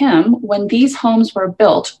from Kim. When these homes were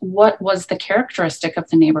built, what was the characteristic of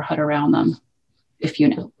the neighborhood around them, if you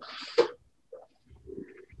know?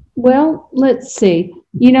 Well, let's see.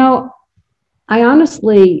 You know, I'm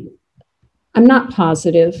not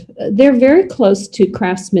positive. They're very close to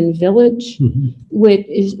Craftsman Village, which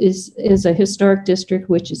is a historic district,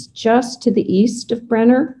 which is just to the east of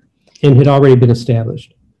Brenner. And had already been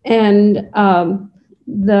established. And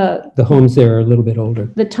the homes there are a little bit older.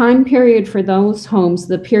 The time period for those homes,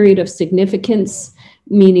 the period of significance,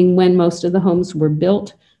 meaning when most of the homes were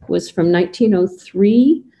built, was from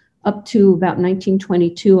 1903 up to about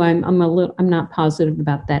 1922. I'm not positive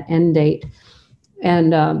about that end date.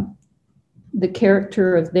 And the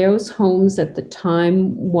character of those homes at the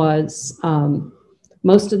time was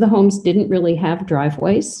most of the homes didn't really have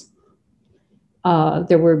driveways.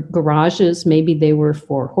 There were garages, maybe they were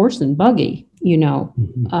for horse and buggy, you know,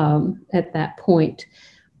 at that point.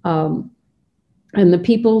 And the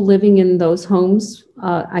people living in those homes,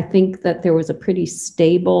 I think that there was a pretty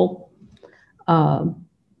stable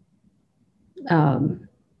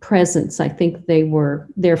presence. I think they were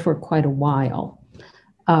there for quite a while.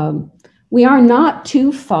 We are not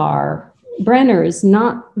too far. Brenner is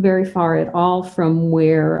not very far at all from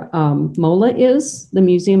where MOLA is, the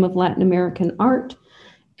Museum of Latin American Art.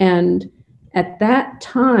 And at that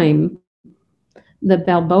time, the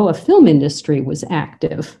Balboa film industry was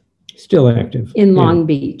active. Still active. In Long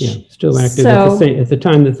Beach. Yeah, still active. So, at the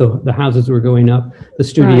time that the houses were going up, the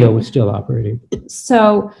studio was still operating.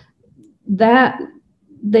 So that,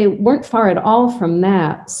 they weren't far at all from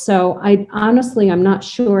that. So I'm not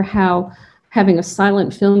sure how having a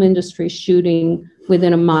silent film industry shooting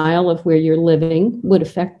within a mile of where you're living would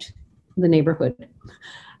affect the neighborhood.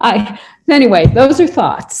 Anyway, those are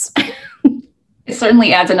thoughts. It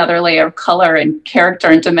certainly adds another layer of color and character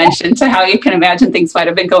and dimension to how you can imagine things might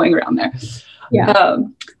have been going around there. Yeah.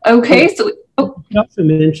 Okay. So I also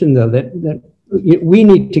mentioned, though, that we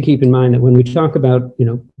need to keep in mind that when we talk about, you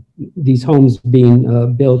know, these homes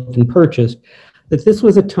being built and purchased, that this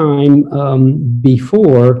was a time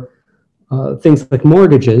before things like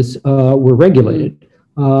mortgages were regulated.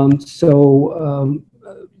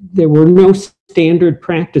 There were no standard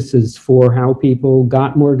practices for how people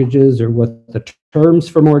got mortgages or what the terms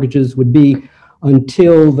for mortgages would be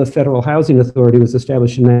until the Federal Housing Authority was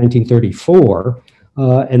established in 1934.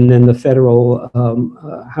 And then the Federal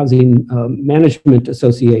Housing Management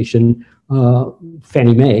Association,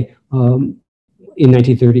 Fannie Mae, in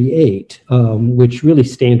 1938, which really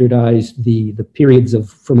standardized the periods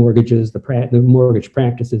for mortgages, the mortgage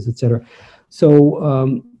practices, et cetera.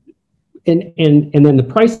 So, and then the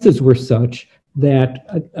prices were such that,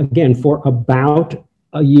 again, for about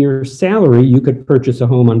a year's salary, you could purchase a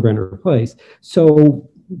home on Brenner Place. So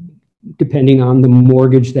depending on the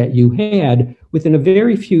mortgage that you had, within a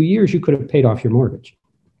very few years, you could have paid off your mortgage.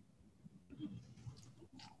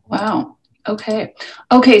 Wow. Okay.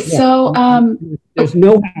 Okay. Yeah. So there's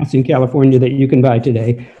no house in California that you can buy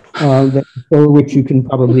today for which you can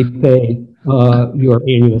probably pay your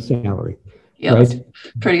annual salary. Yeah, right? That's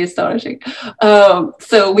pretty astonishing.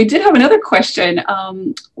 So we did have another question.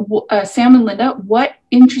 Sam and Linda, what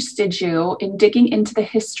interested you in digging into the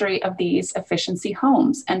history of these efficiency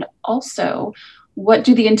homes? And also, what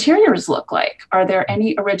do the interiors look like? Are there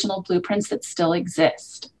any original blueprints that still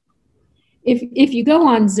exist? If you go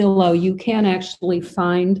on Zillow, you can actually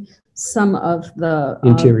find some of the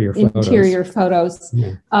interior photos.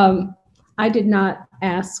 Yeah. I did not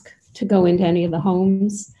ask to go into any of the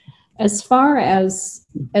homes. As far as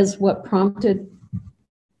what prompted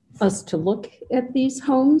us to look at these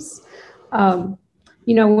homes,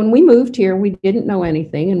 you know, when we moved here, we didn't know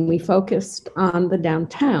anything and we focused on the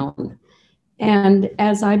downtown. And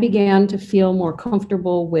as I began to feel more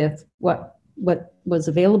comfortable with what was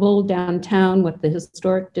available downtown, what the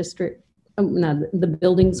historic district, the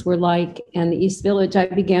buildings were like, and the East Village, I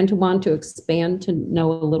began to want to expand to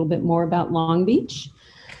know a little bit more about Long Beach.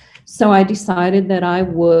 So I decided that I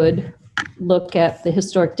would look at the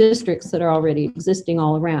historic districts that are already existing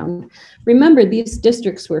all around. Remember, these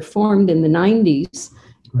districts were formed in the 90s,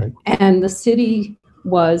 right, and the city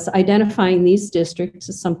was identifying these districts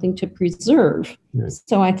as something to preserve. Right.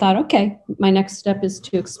 So I thought, okay, my next step is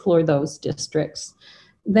to explore those districts.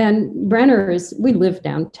 Then Brenner we live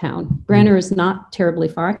downtown. Brenner is not terribly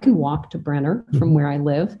far. I can walk to Brenner from where I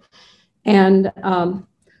live. And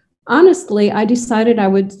honestly, I decided I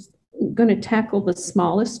was going to tackle the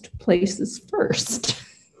smallest places first.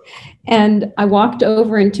 And I walked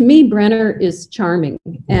over, and to me, Brenner is charming.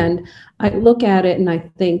 And I look at it and I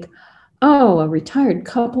think, oh, a retired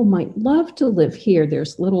couple might love to live here.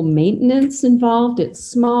 There's little maintenance involved. It's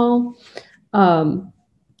small.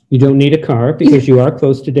 You don't need a car because you are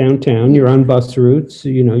close to downtown. You're on bus routes.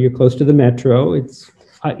 You know, you're close to the metro. It's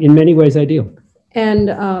in many ways ideal. And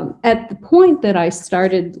at the point that I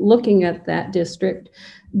started looking at that district,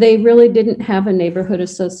 they really didn't have a neighborhood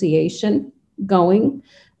association going.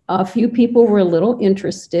 A few people were a little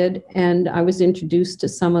interested, and I was introduced to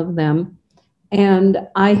some of them. And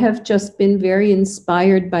I have just been very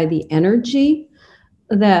inspired by the energy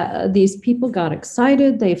that these people got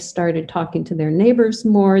excited. They've started talking to their neighbors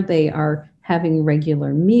more. They are having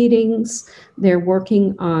regular meetings. They're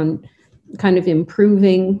working on kind of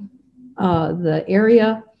improving the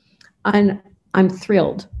area. And I'm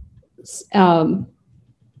thrilled.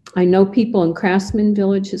 I know people in Craftsman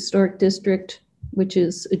Village Historic District, which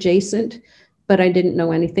is adjacent, but I didn't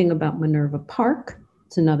know anything about Minerva Park.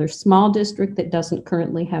 It's another small district that doesn't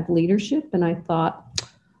currently have leadership. And I thought,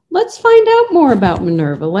 let's find out more about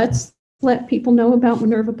Minerva. Let's let people know about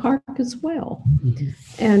Minerva Park as well. Mm-hmm.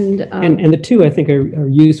 And the two, I think, are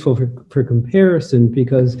useful for comparison,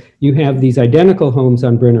 because you have these identical homes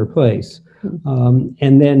on Brenner Place,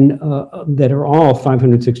 and then that are all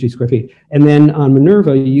 560 square feet. And then on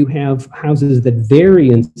Minerva, you have houses that vary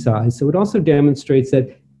in size. So it also demonstrates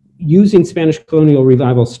that using Spanish colonial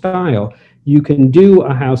revival style, you can do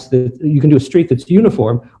a street that's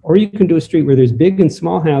uniform, or you can do a street where there's big and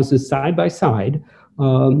small houses side by side,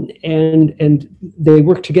 and they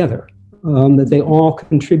work together, that they all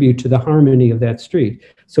contribute to the harmony of that street.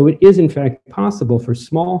 So it is, in fact, possible for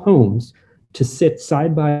small homes to sit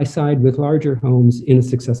side by side with larger homes in a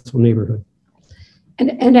successful neighborhood.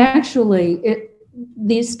 And actually,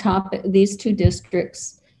 these two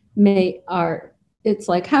districts it's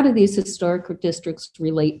like, how do these historic districts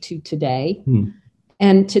relate to today?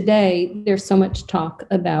 And today, there's so much talk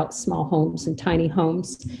about small homes and tiny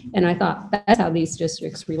homes. And I thought that's how these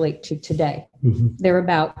districts relate to today. Mm-hmm. They're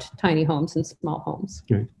about tiny homes and small homes.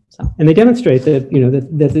 Right. So. And they demonstrate that,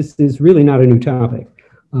 that this is really not a new topic.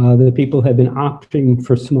 The people have been opting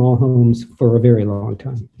for small homes for a very long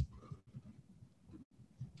time.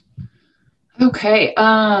 Okay.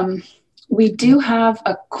 we do have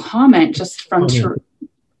a comment just from,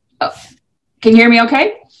 oh, can you hear me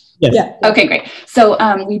okay? Yes. Yeah. Okay, great. So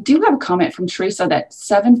we do have a comment from Teresa that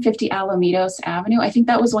 750 Alamitos Avenue, I think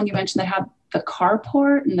that was one you mentioned that had the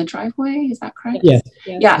carport and the driveway. Is that correct? Yes.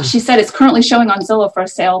 Yeah, she said it's currently showing on Zillow for a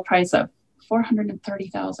sale price of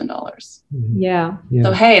 $430,000. Yeah.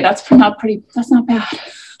 So hey, that's not bad.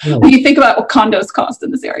 No. When you think about what condos cost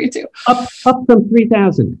in this area too. Up from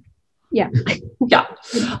 3,000. Yeah. Yeah.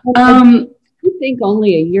 I think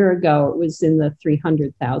only a year ago it was in the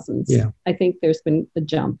 300,000s. Yeah. I think there's been a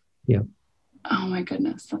jump. Yeah. Oh my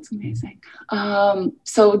goodness, that's amazing.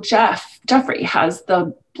 So Jeffrey, has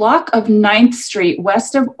the block of 9th Street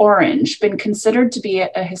west of Orange been considered to be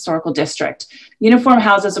a historical district? Uniform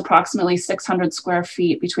houses approximately 600 square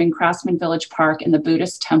feet between Craftsman Village Park and the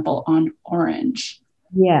Buddhist temple on Orange.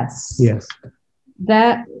 Yes. Yes.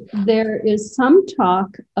 That there is some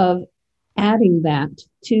talk of adding that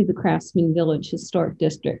to the Craftsman Village Historic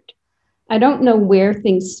District. I don't know where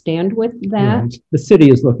things stand with that. Right. The city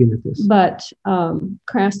is looking at this. But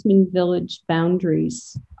Craftsman Village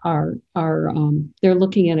boundaries are they're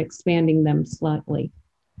looking at expanding them slightly.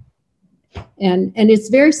 And it's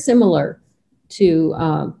very similar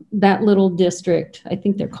to that little district. I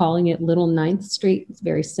think they're calling it Little 9th Street. It's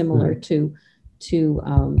very similar to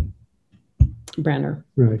Brenner.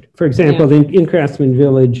 Right. For example, in Craftsman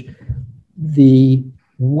Village, the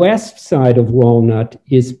west side of Walnut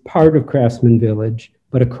is part of Craftsman Village,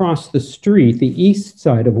 but across the street, the east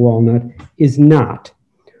side of Walnut is not.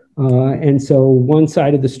 And so one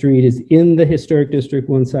side of the street is in the historic district,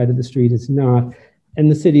 one side of the street is not.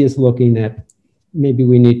 And the city is looking at maybe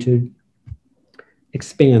we need to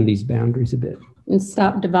expand these boundaries a bit. And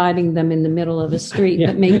stop dividing them in the middle of a street,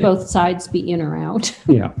 but make both sides be in or out.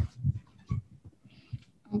 Yeah.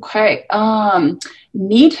 Okay.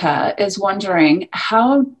 Nita is wondering,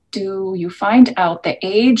 how do you find out the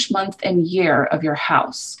age, month, and year of your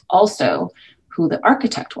house? Also, who the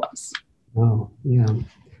architect was? Oh,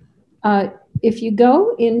 yeah. If you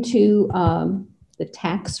go into the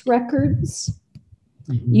tax records,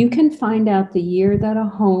 you can find out the year that a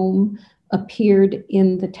home appeared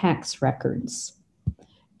in the tax records.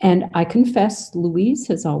 And I confess, Louise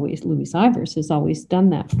Ivers has always done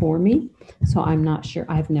that for me. So I'm not sure,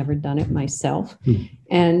 I've never done it myself.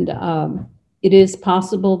 And it is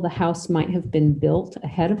possible the house might have been built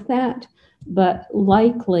ahead of that, but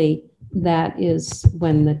likely that is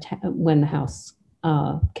when the house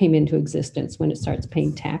came into existence, when it starts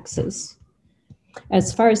paying taxes.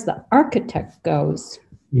 As far as the architect goes,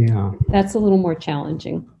 that's a little more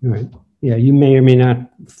challenging. Right. Yeah, you may or may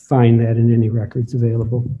not find that in any records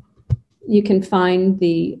available. You can find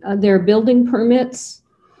there are building permits.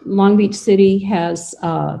 Long Beach City has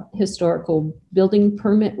historical building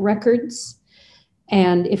permit records.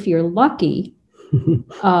 And if you're lucky,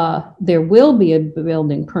 there will be a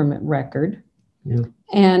building permit record. Yeah.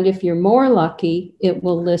 And if you're more lucky, it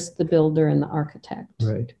will list the builder and the architect.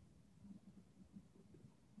 Right.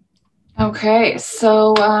 Okay,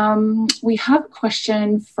 so we have a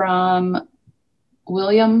question from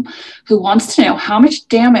William, who wants to know how much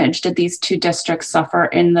damage did these two districts suffer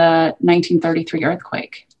in the 1933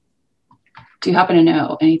 earthquake? Do you happen to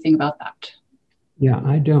know anything about that? Yeah,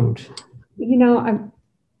 I don't. You know,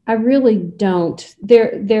 I really don't.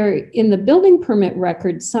 They're in the building permit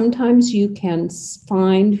records. Sometimes you can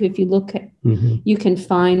find, if you look at, you can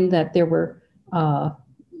find that there were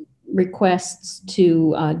requests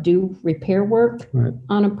to do repair work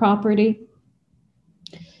on a property.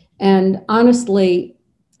 And honestly,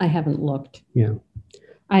 I haven't looked. Yeah.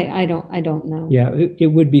 I don't know. Yeah, it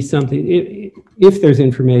would be something, if there's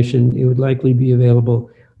information, it would likely be available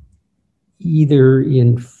either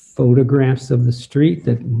in photographs of the street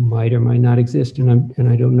that might or might not exist. And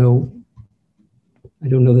I don't know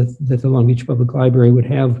that the Long Beach Public Library would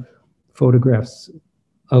have photographs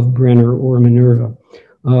of Brenner or Minerva.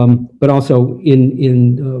 But also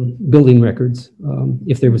in building records,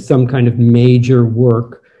 if there was some kind of major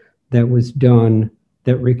work that was done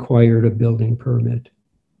that required a building permit.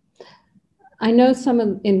 I know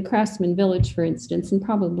in Craftsman Village, for instance, and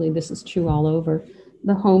probably this is true all over,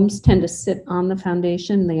 the homes tend to sit on the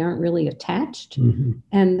foundation. They aren't really attached.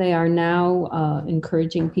 And they are now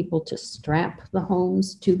encouraging people to strap the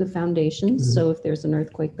homes to the foundations. So if there's an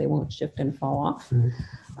earthquake, they won't shift and fall off.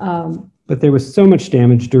 But there was so much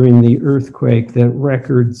damage during the earthquake that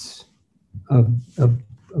records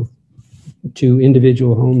to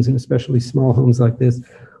individual homes, and especially small homes like this,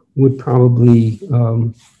 would probably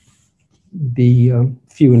be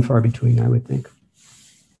few and far between, I would think.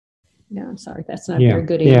 No, I'm sorry. That's not a very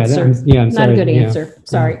good answer. I'm not sorry. a good answer.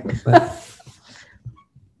 Sorry.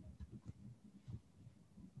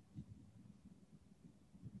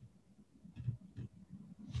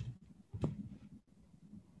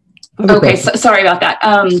 Okay, so, sorry about that.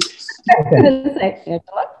 Can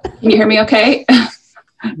you hear me okay?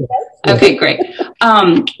 Okay, great.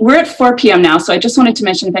 We're at 4 p.m. now, so I just wanted to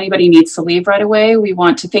mention if anybody needs to leave right away, we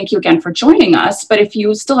want to thank you again for joining us. But if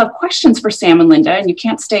you still have questions for Sam and Linda and you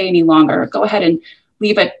can't stay any longer, go ahead and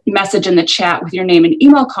leave a message in the chat with your name and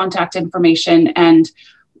email contact information, and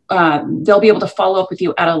they'll be able to follow up with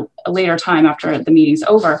you at a later time after the meeting's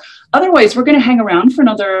over. Otherwise, we're going to hang around for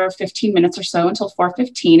another 15 minutes or so until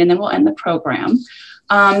 4:15, and then we'll end the program.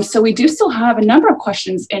 So we do still have a number of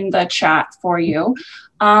questions in the chat for you.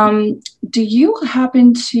 Do you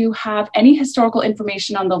happen to have any historical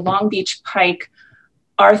information on the Long Beach Pike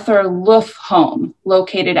Arthur Loof home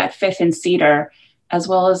located at 5th and Cedar, as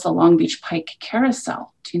well as the Long Beach Pike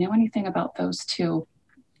Carousel? Do you know anything about those two?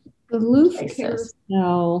 The Loof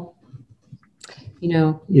Carousel,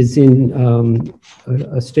 is in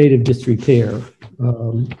a state of disrepair.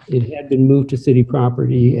 It had been moved to city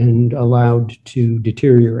property and allowed to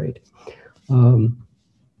deteriorate.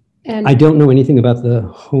 and I don't know anything about the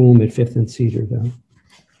home at 5th and Cedar, though.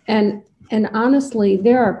 and honestly,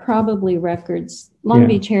 there are probably records. Long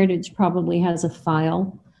Beach Heritage probably has a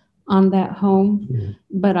file on that home,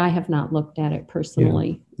 but I have not looked at it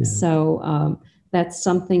personally. So that's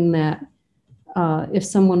something that if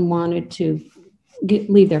someone wanted to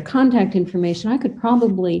leave their contact information, I could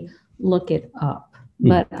probably look it up,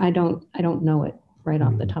 but I don't know it right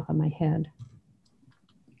off the top of my head.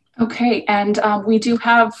 Okay, and we do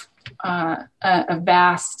have a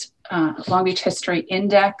vast Long Beach history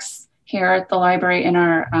index here at the library in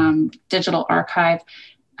our digital archive,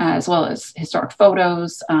 as well as historic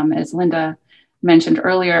photos, as Linda mentioned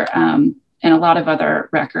earlier, and a lot of other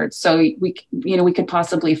records. So we could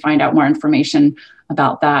possibly find out more information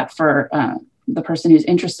about that for the person who's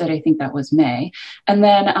interested. I think that was May. And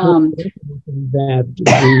then and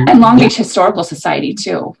Long Beach Historical Society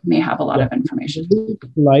too may have a lot of information.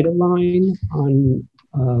 Light line on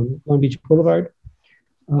Long Beach Boulevard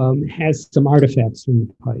has some artifacts from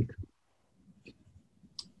the Pike.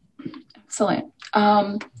 Excellent.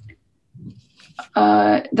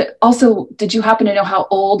 Also, did you happen to know how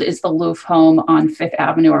old is the Loof home on 5th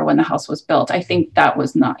Avenue, or when the house was built? I think that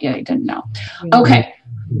was not yet. I didn't know. Okay.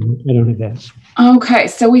 I don't have that. Okay,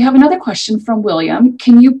 so we have another question from William.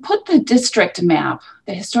 Can you put the district map,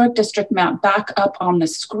 the historic district map, back up on the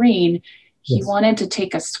screen? He wanted to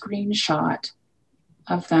take a screenshot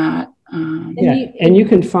of that. And you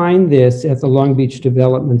can find this at the Long Beach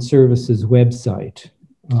Development Services website.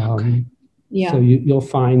 So you'll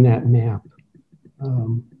find that map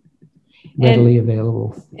readily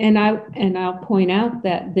available. And I'll point out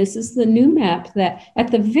that this is the new map, that at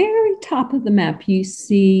the very top of the map you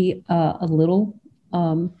see a little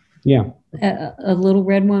red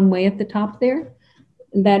one way at the top there.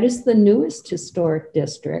 That is the newest historic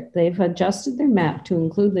district. They've adjusted their map to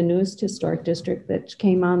include the newest historic district that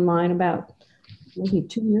came online about maybe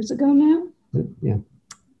 2 years ago now. Yeah.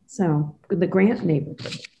 So the Grant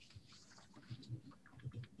neighborhood.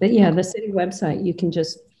 But yeah, the city website, you can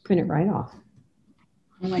just print it right off.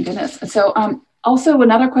 Oh my goodness. So also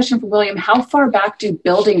another question for William, how far back do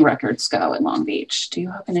building records go in Long Beach? Do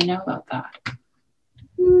you happen to know about that?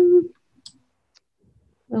 Well,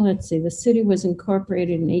 let's see. The city was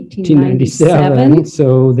incorporated in 1897.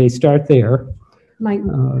 So they start there. I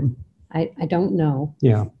don't know.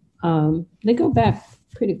 Yeah. They go back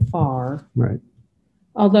pretty far. Right.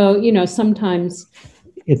 Although, sometimes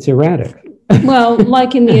it's erratic. Well,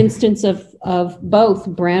 like in the instance of both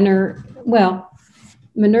Brenner,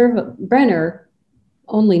 Brenner,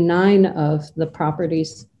 only 9 of the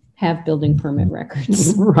properties have building permit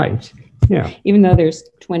records. Right. Yeah. Even though there's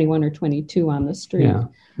 21 or 22 on the street. Yeah.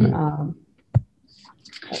 Right.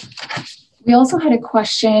 We also had a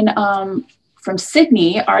question from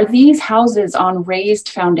Sydney. Are these houses on raised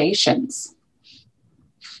foundations?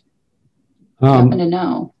 I happen to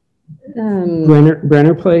know.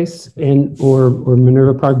 Brenner Place or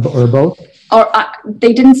Minerva Park, or both? Or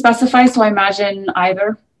they didn't specify, so I imagine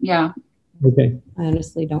either. Yeah. Okay. I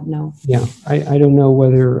honestly don't know. Yeah, I don't know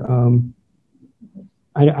whether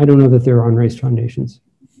I don't know that they're on raised foundations.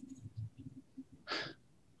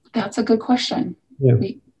 That's a good question. Yeah.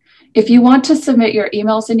 If you want to submit your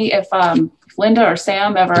email, Cindy, if Linda or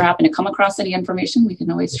Sam ever happen to come across any information, we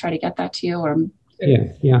can always try to get that to you. Or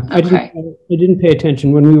yeah. Okay. I didn't pay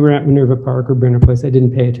attention when we were at Minerva Park or Brenner Place. I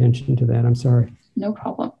didn't pay attention to that. I'm sorry. No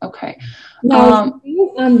problem. Okay. Now,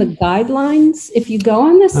 on the guidelines, if you go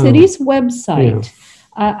on the city's website,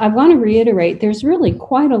 I want to reiterate, there's really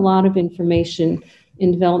quite a lot of information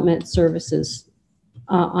in development services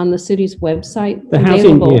on the city's website. The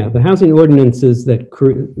housing ordinances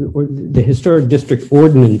or the historic district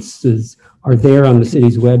ordinances are there on the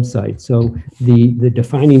city's website. So the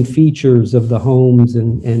defining features of the homes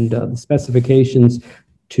and the specifications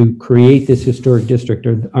to create this historic district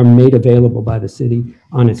are made available by the city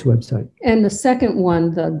on its website. And the second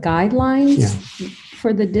one, the guidelines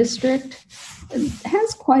for the district,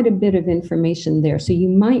 has quite a bit of information there. So you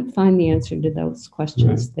might find the answer to those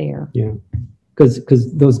questions there. Yeah.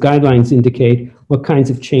 Because those guidelines indicate what kinds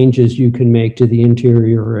of changes you can make to the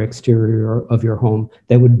interior or exterior of your home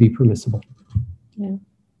that would be permissible. Yeah.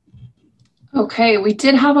 Okay, we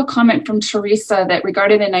did have a comment from Teresa that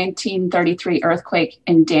regarding the 1933 earthquake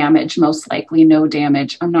and damage, most likely no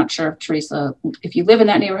damage. I'm not sure if Teresa, if you live in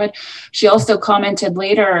that neighborhood. She also commented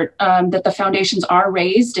later that the foundations are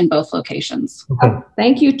raised in both locations. Okay. Oh,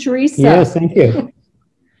 thank you, Teresa. Yes, thank you.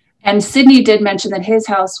 And Sydney did mention that his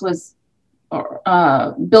house was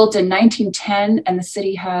built in 1910, and the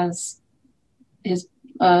city has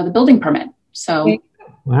the building permit. So,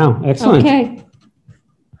 wow, excellent. Okay.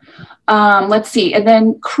 Let's see. And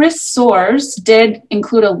then Chris Soares did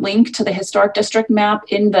include a link to the historic district map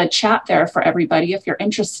in the chat there for everybody. If you're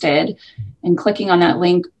interested in clicking on that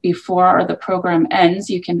link before the program ends,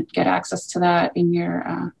 you can get access to that in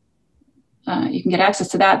your. You can get access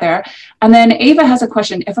to that there. And then Ava has a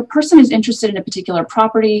question. If a person is interested in a particular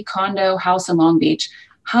property, condo, house in Long Beach,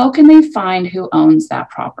 how can they find who owns that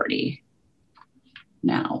property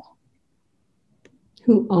now?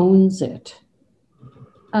 Who owns it?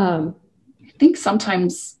 I think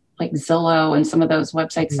sometimes like Zillow and some of those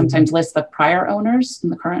websites sometimes list the prior owners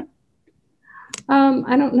and the current.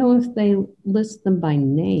 I don't know if they list them by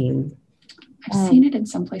name. I've seen it in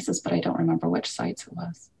some places, but I don't remember which sites it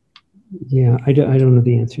was. Yeah, I don't know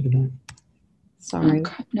the answer to that. Sorry.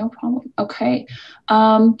 Okay, no problem. Okay.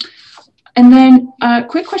 And then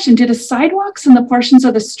quick question, do the sidewalks and the portions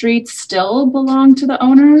of the streets still belong to the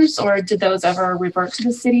owners, or did those ever revert to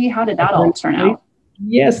the city? How did that all turn out?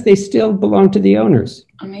 Yes, they still belong to the owners.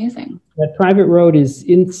 Amazing. That private road is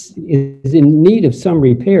in need of some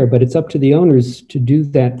repair, but it's up to the owners to do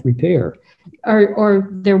that repair. Or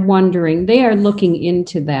they're wondering, they are looking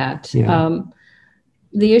into that. Yeah.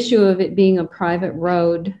 The issue of it being a private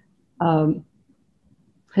road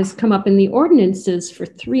has come up in the ordinances for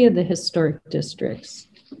 3 of the historic districts.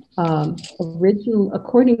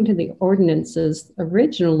 According to the ordinances,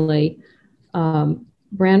 originally,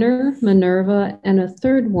 Brenner, Minerva, and a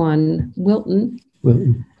third one, Wilton,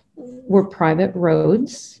 were private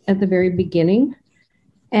roads at the very beginning.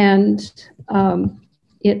 And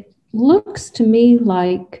it looks to me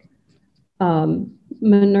like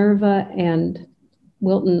Minerva and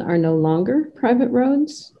Wilton are no longer private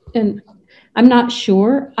roads. And I'm not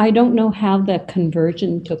sure. I don't know how the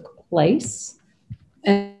conversion took place.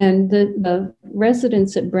 And the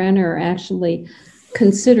residents at Brenner are actually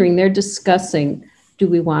considering, they're discussing, do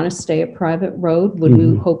we want to stay a private road? Would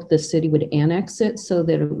we hope the city would annex it so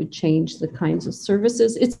that it would change the kinds of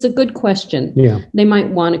services? It's a good question. Yeah. They might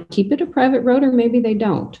want to keep it a private road, or maybe they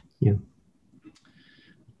don't. Yeah.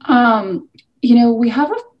 We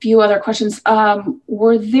have a few other questions. Are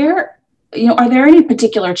there any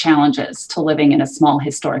particular challenges to living in a small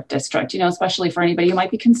historic district, especially for anybody who might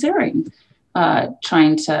be considering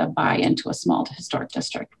trying to buy into a small historic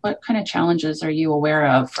district? What kind of challenges are you aware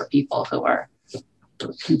of for people who are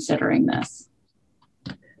considering this?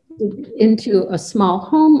 Into a small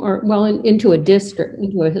home, or into a district,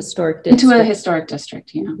 into a historic district? Into a historic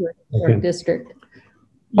district, yeah. Into a historic district.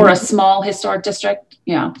 Or a small historic district,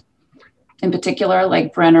 yeah. In particular,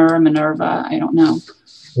 like Brenner or Minerva, I don't know.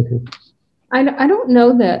 Okay. I don't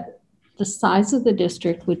know that the size of the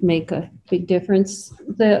district would make a big difference.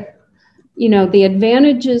 The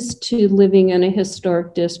advantages to living in a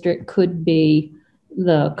historic district could be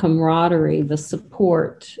the camaraderie, the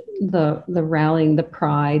support, the rallying, the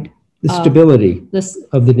pride. The stability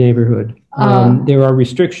of the neighborhood. There are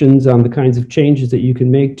restrictions on the kinds of changes that you can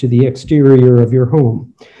make to the exterior of your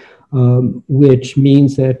home, which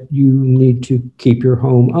means that you need to keep your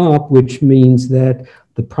home up, which means that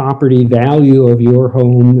the property value of your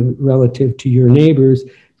home relative to your neighbors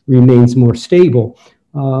remains more stable.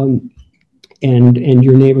 And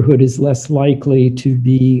your neighborhood is less likely to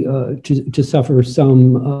be to suffer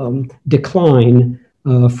some decline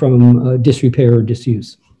from disrepair or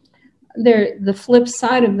disuse. The flip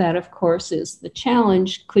side of that, of course, is the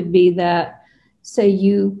challenge could be that, say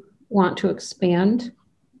you want to expand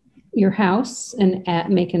your house and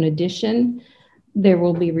make an addition, there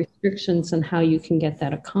will be restrictions on how you can get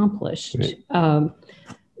that accomplished. Right.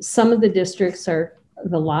 Some of the districts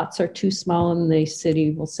the lots are too small, and the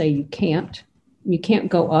city will say you can't you can't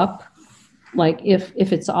go up. Like if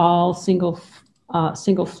it's all single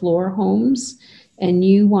floor homes and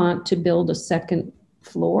you want to build a second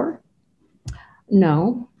floor,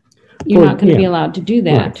 no, you're not going to be allowed to do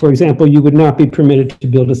that. Right. For example, you would not be permitted to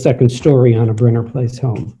build a second story on a Brenner Place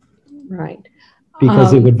home. Right.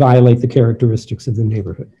 Because it would violate the characteristics of the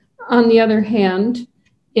neighborhood. On the other hand,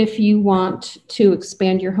 if you want to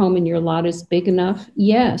expand your home and your lot is big enough,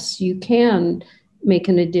 yes, you can make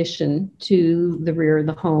an addition to the rear of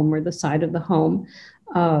the home or the side of the home.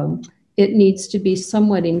 It needs to be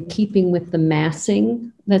somewhat in keeping with the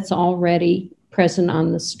massing that's already present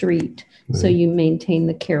on the street. Right. So you maintain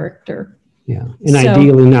the character. Yeah, and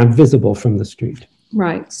ideally not visible from the street.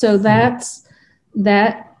 Right. So that,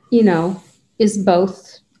 is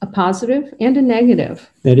both a positive and a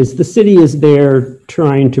negative. That is, the city is there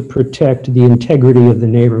trying to protect the integrity of the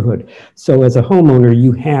neighborhood. So as a homeowner,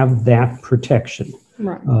 you have that protection.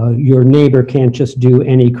 Right. Your neighbor can't just do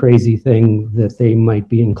any crazy thing that they might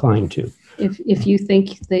be inclined to. If you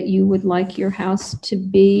think that you would like your house to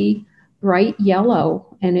be bright yellow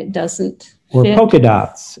and it doesn't or fit polka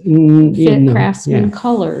dots, fit Craftsman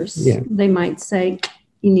colors, they might say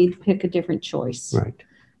you need to pick a different choice. Right.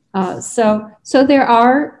 So there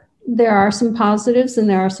are some positives and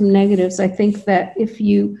there are some negatives. I think that if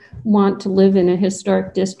you want to live in a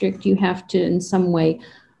historic district, you have to in some way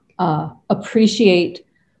appreciate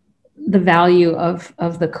the value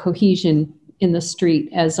of the cohesion in the street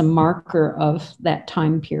as a marker of that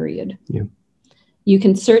time period. Yeah. You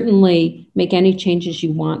can certainly make any changes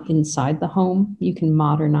you want inside the home. You can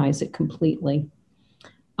modernize it completely.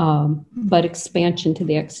 But expansion to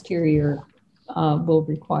the exterior will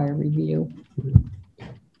require review.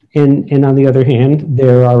 And on the other hand,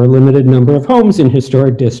 there are a limited number of homes in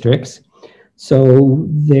historic districts, so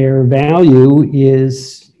their value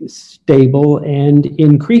is stable and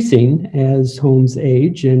increasing as homes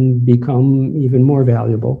age and become even more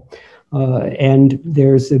valuable. And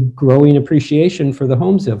there's a growing appreciation for the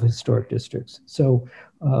homes of historic districts. So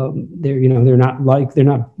they're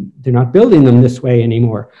not building them this way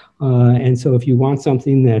anymore. And so if you want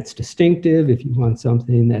something that's distinctive, if you want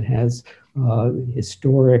something that has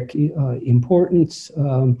historic importance,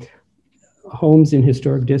 homes in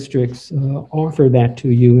historic districts offer that to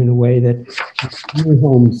you in a way that new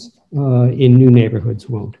homes in new neighborhoods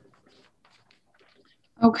won't.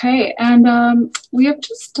 Okay, and we have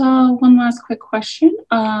just one last quick question.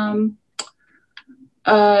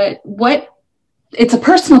 It's a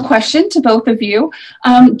personal question to both of you.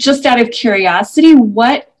 Just out of curiosity,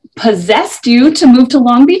 what possessed you to move to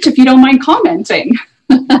Long Beach, if you don't mind commenting?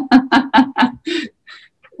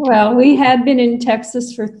 Well, we had been in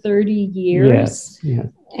Texas for 30 years.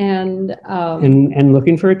 Yes. And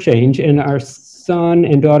looking for a change. And our son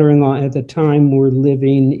and daughter-in-law at the time were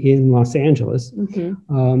living in Los Angeles.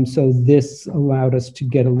 Mm-hmm. So this allowed us to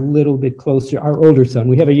get a little bit closer. Our older son,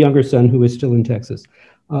 we have a younger son who is still in Texas.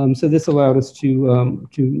 So this allowed us to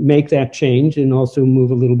make that change and also move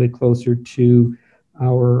a little bit closer to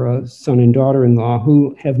our son and daughter-in-law,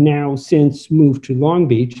 who have now since moved to Long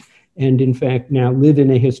Beach and in fact now live in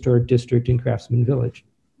a historic district in Craftsman Village.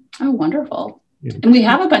 Oh, wonderful. Yeah. And we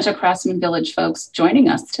have a bunch of Craftsman Village folks joining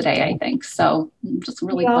us today, I think. So I'm just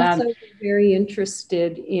really glad. We also were very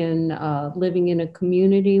interested in living in a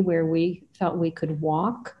community where we felt we could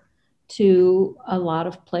walk to a lot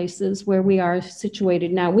of places where we are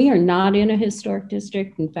situated now. We are not in a historic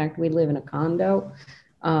district. In fact, we live in a condo.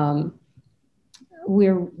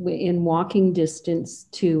 We're in walking distance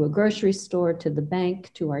to a grocery store, to the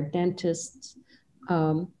bank, to our dentists,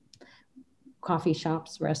 coffee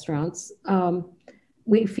shops, restaurants.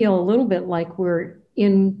 We feel a little bit like we're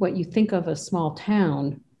in what you think of a small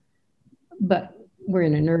town, but we're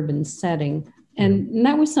in an urban setting. And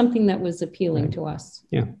that was something that was appealing to us.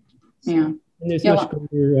 Yeah. Yeah. And there's much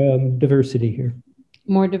greater diversity here.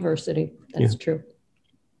 More diversity. That's true.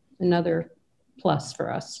 Another plus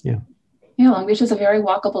for us. Yeah. Yeah, Long Beach is a very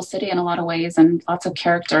walkable city in a lot of ways and lots of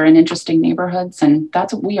character and interesting neighborhoods. And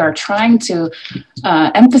that's what we are trying to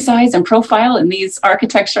emphasize and profile in these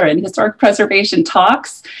architecture and historic preservation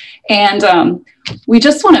talks. And we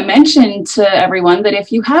just want to mention to everyone that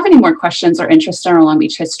if you have any more questions or interest in our Long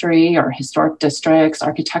Beach history or historic districts,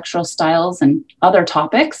 architectural styles, and other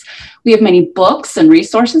topics, we have many books and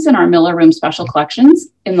resources in our Miller Room Special Collections,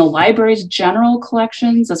 in the library's general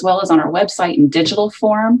collections, as well as on our website in digital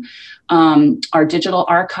form. Our digital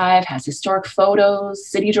archive has historic photos,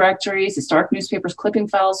 city directories, historic newspapers, clipping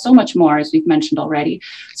files, so much more, as we've mentioned already.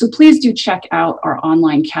 So please do check out our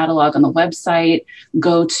online catalog on the website.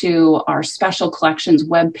 Go to our special collections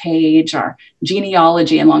webpage, our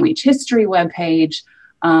genealogy and Long Beach history webpage.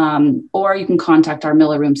 or you can contact our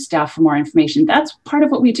Miller Room staff for more information. That's part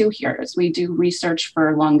of what we do here is we do research for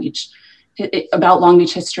about Long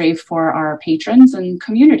Beach history for our patrons and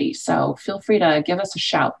community. So feel free to give us a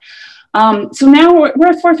shout. So now we're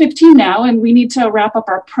at 4:15 now, and we need to wrap up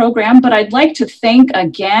our program, but I'd like to thank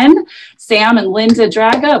again Sam and Linda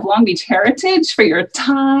Dragga of Long Beach Heritage for your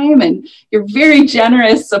time and your very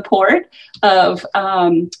generous support of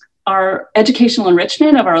our educational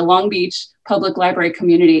enrichment of our Long Beach Public Library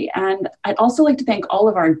community. And I'd also like to thank all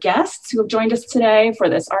of our guests who have joined us today for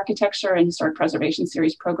this Architecture and Historic Preservation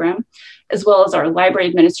Series program, as well as our library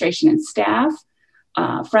administration and staff,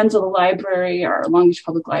 friends of the library, our Long Beach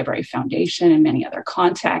Public Library Foundation, and many other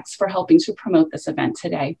contacts for helping to promote this event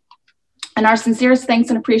today. And our sincerest thanks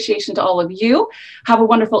and appreciation to all of you. Have a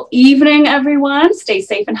wonderful evening, everyone. Stay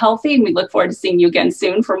safe and healthy, and we look forward to seeing you again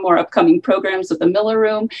soon for more upcoming programs with the Miller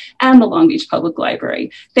Room and the Long Beach Public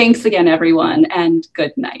Library. Thanks again, everyone, and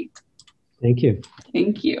good night. Thank you.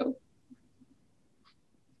 Thank you.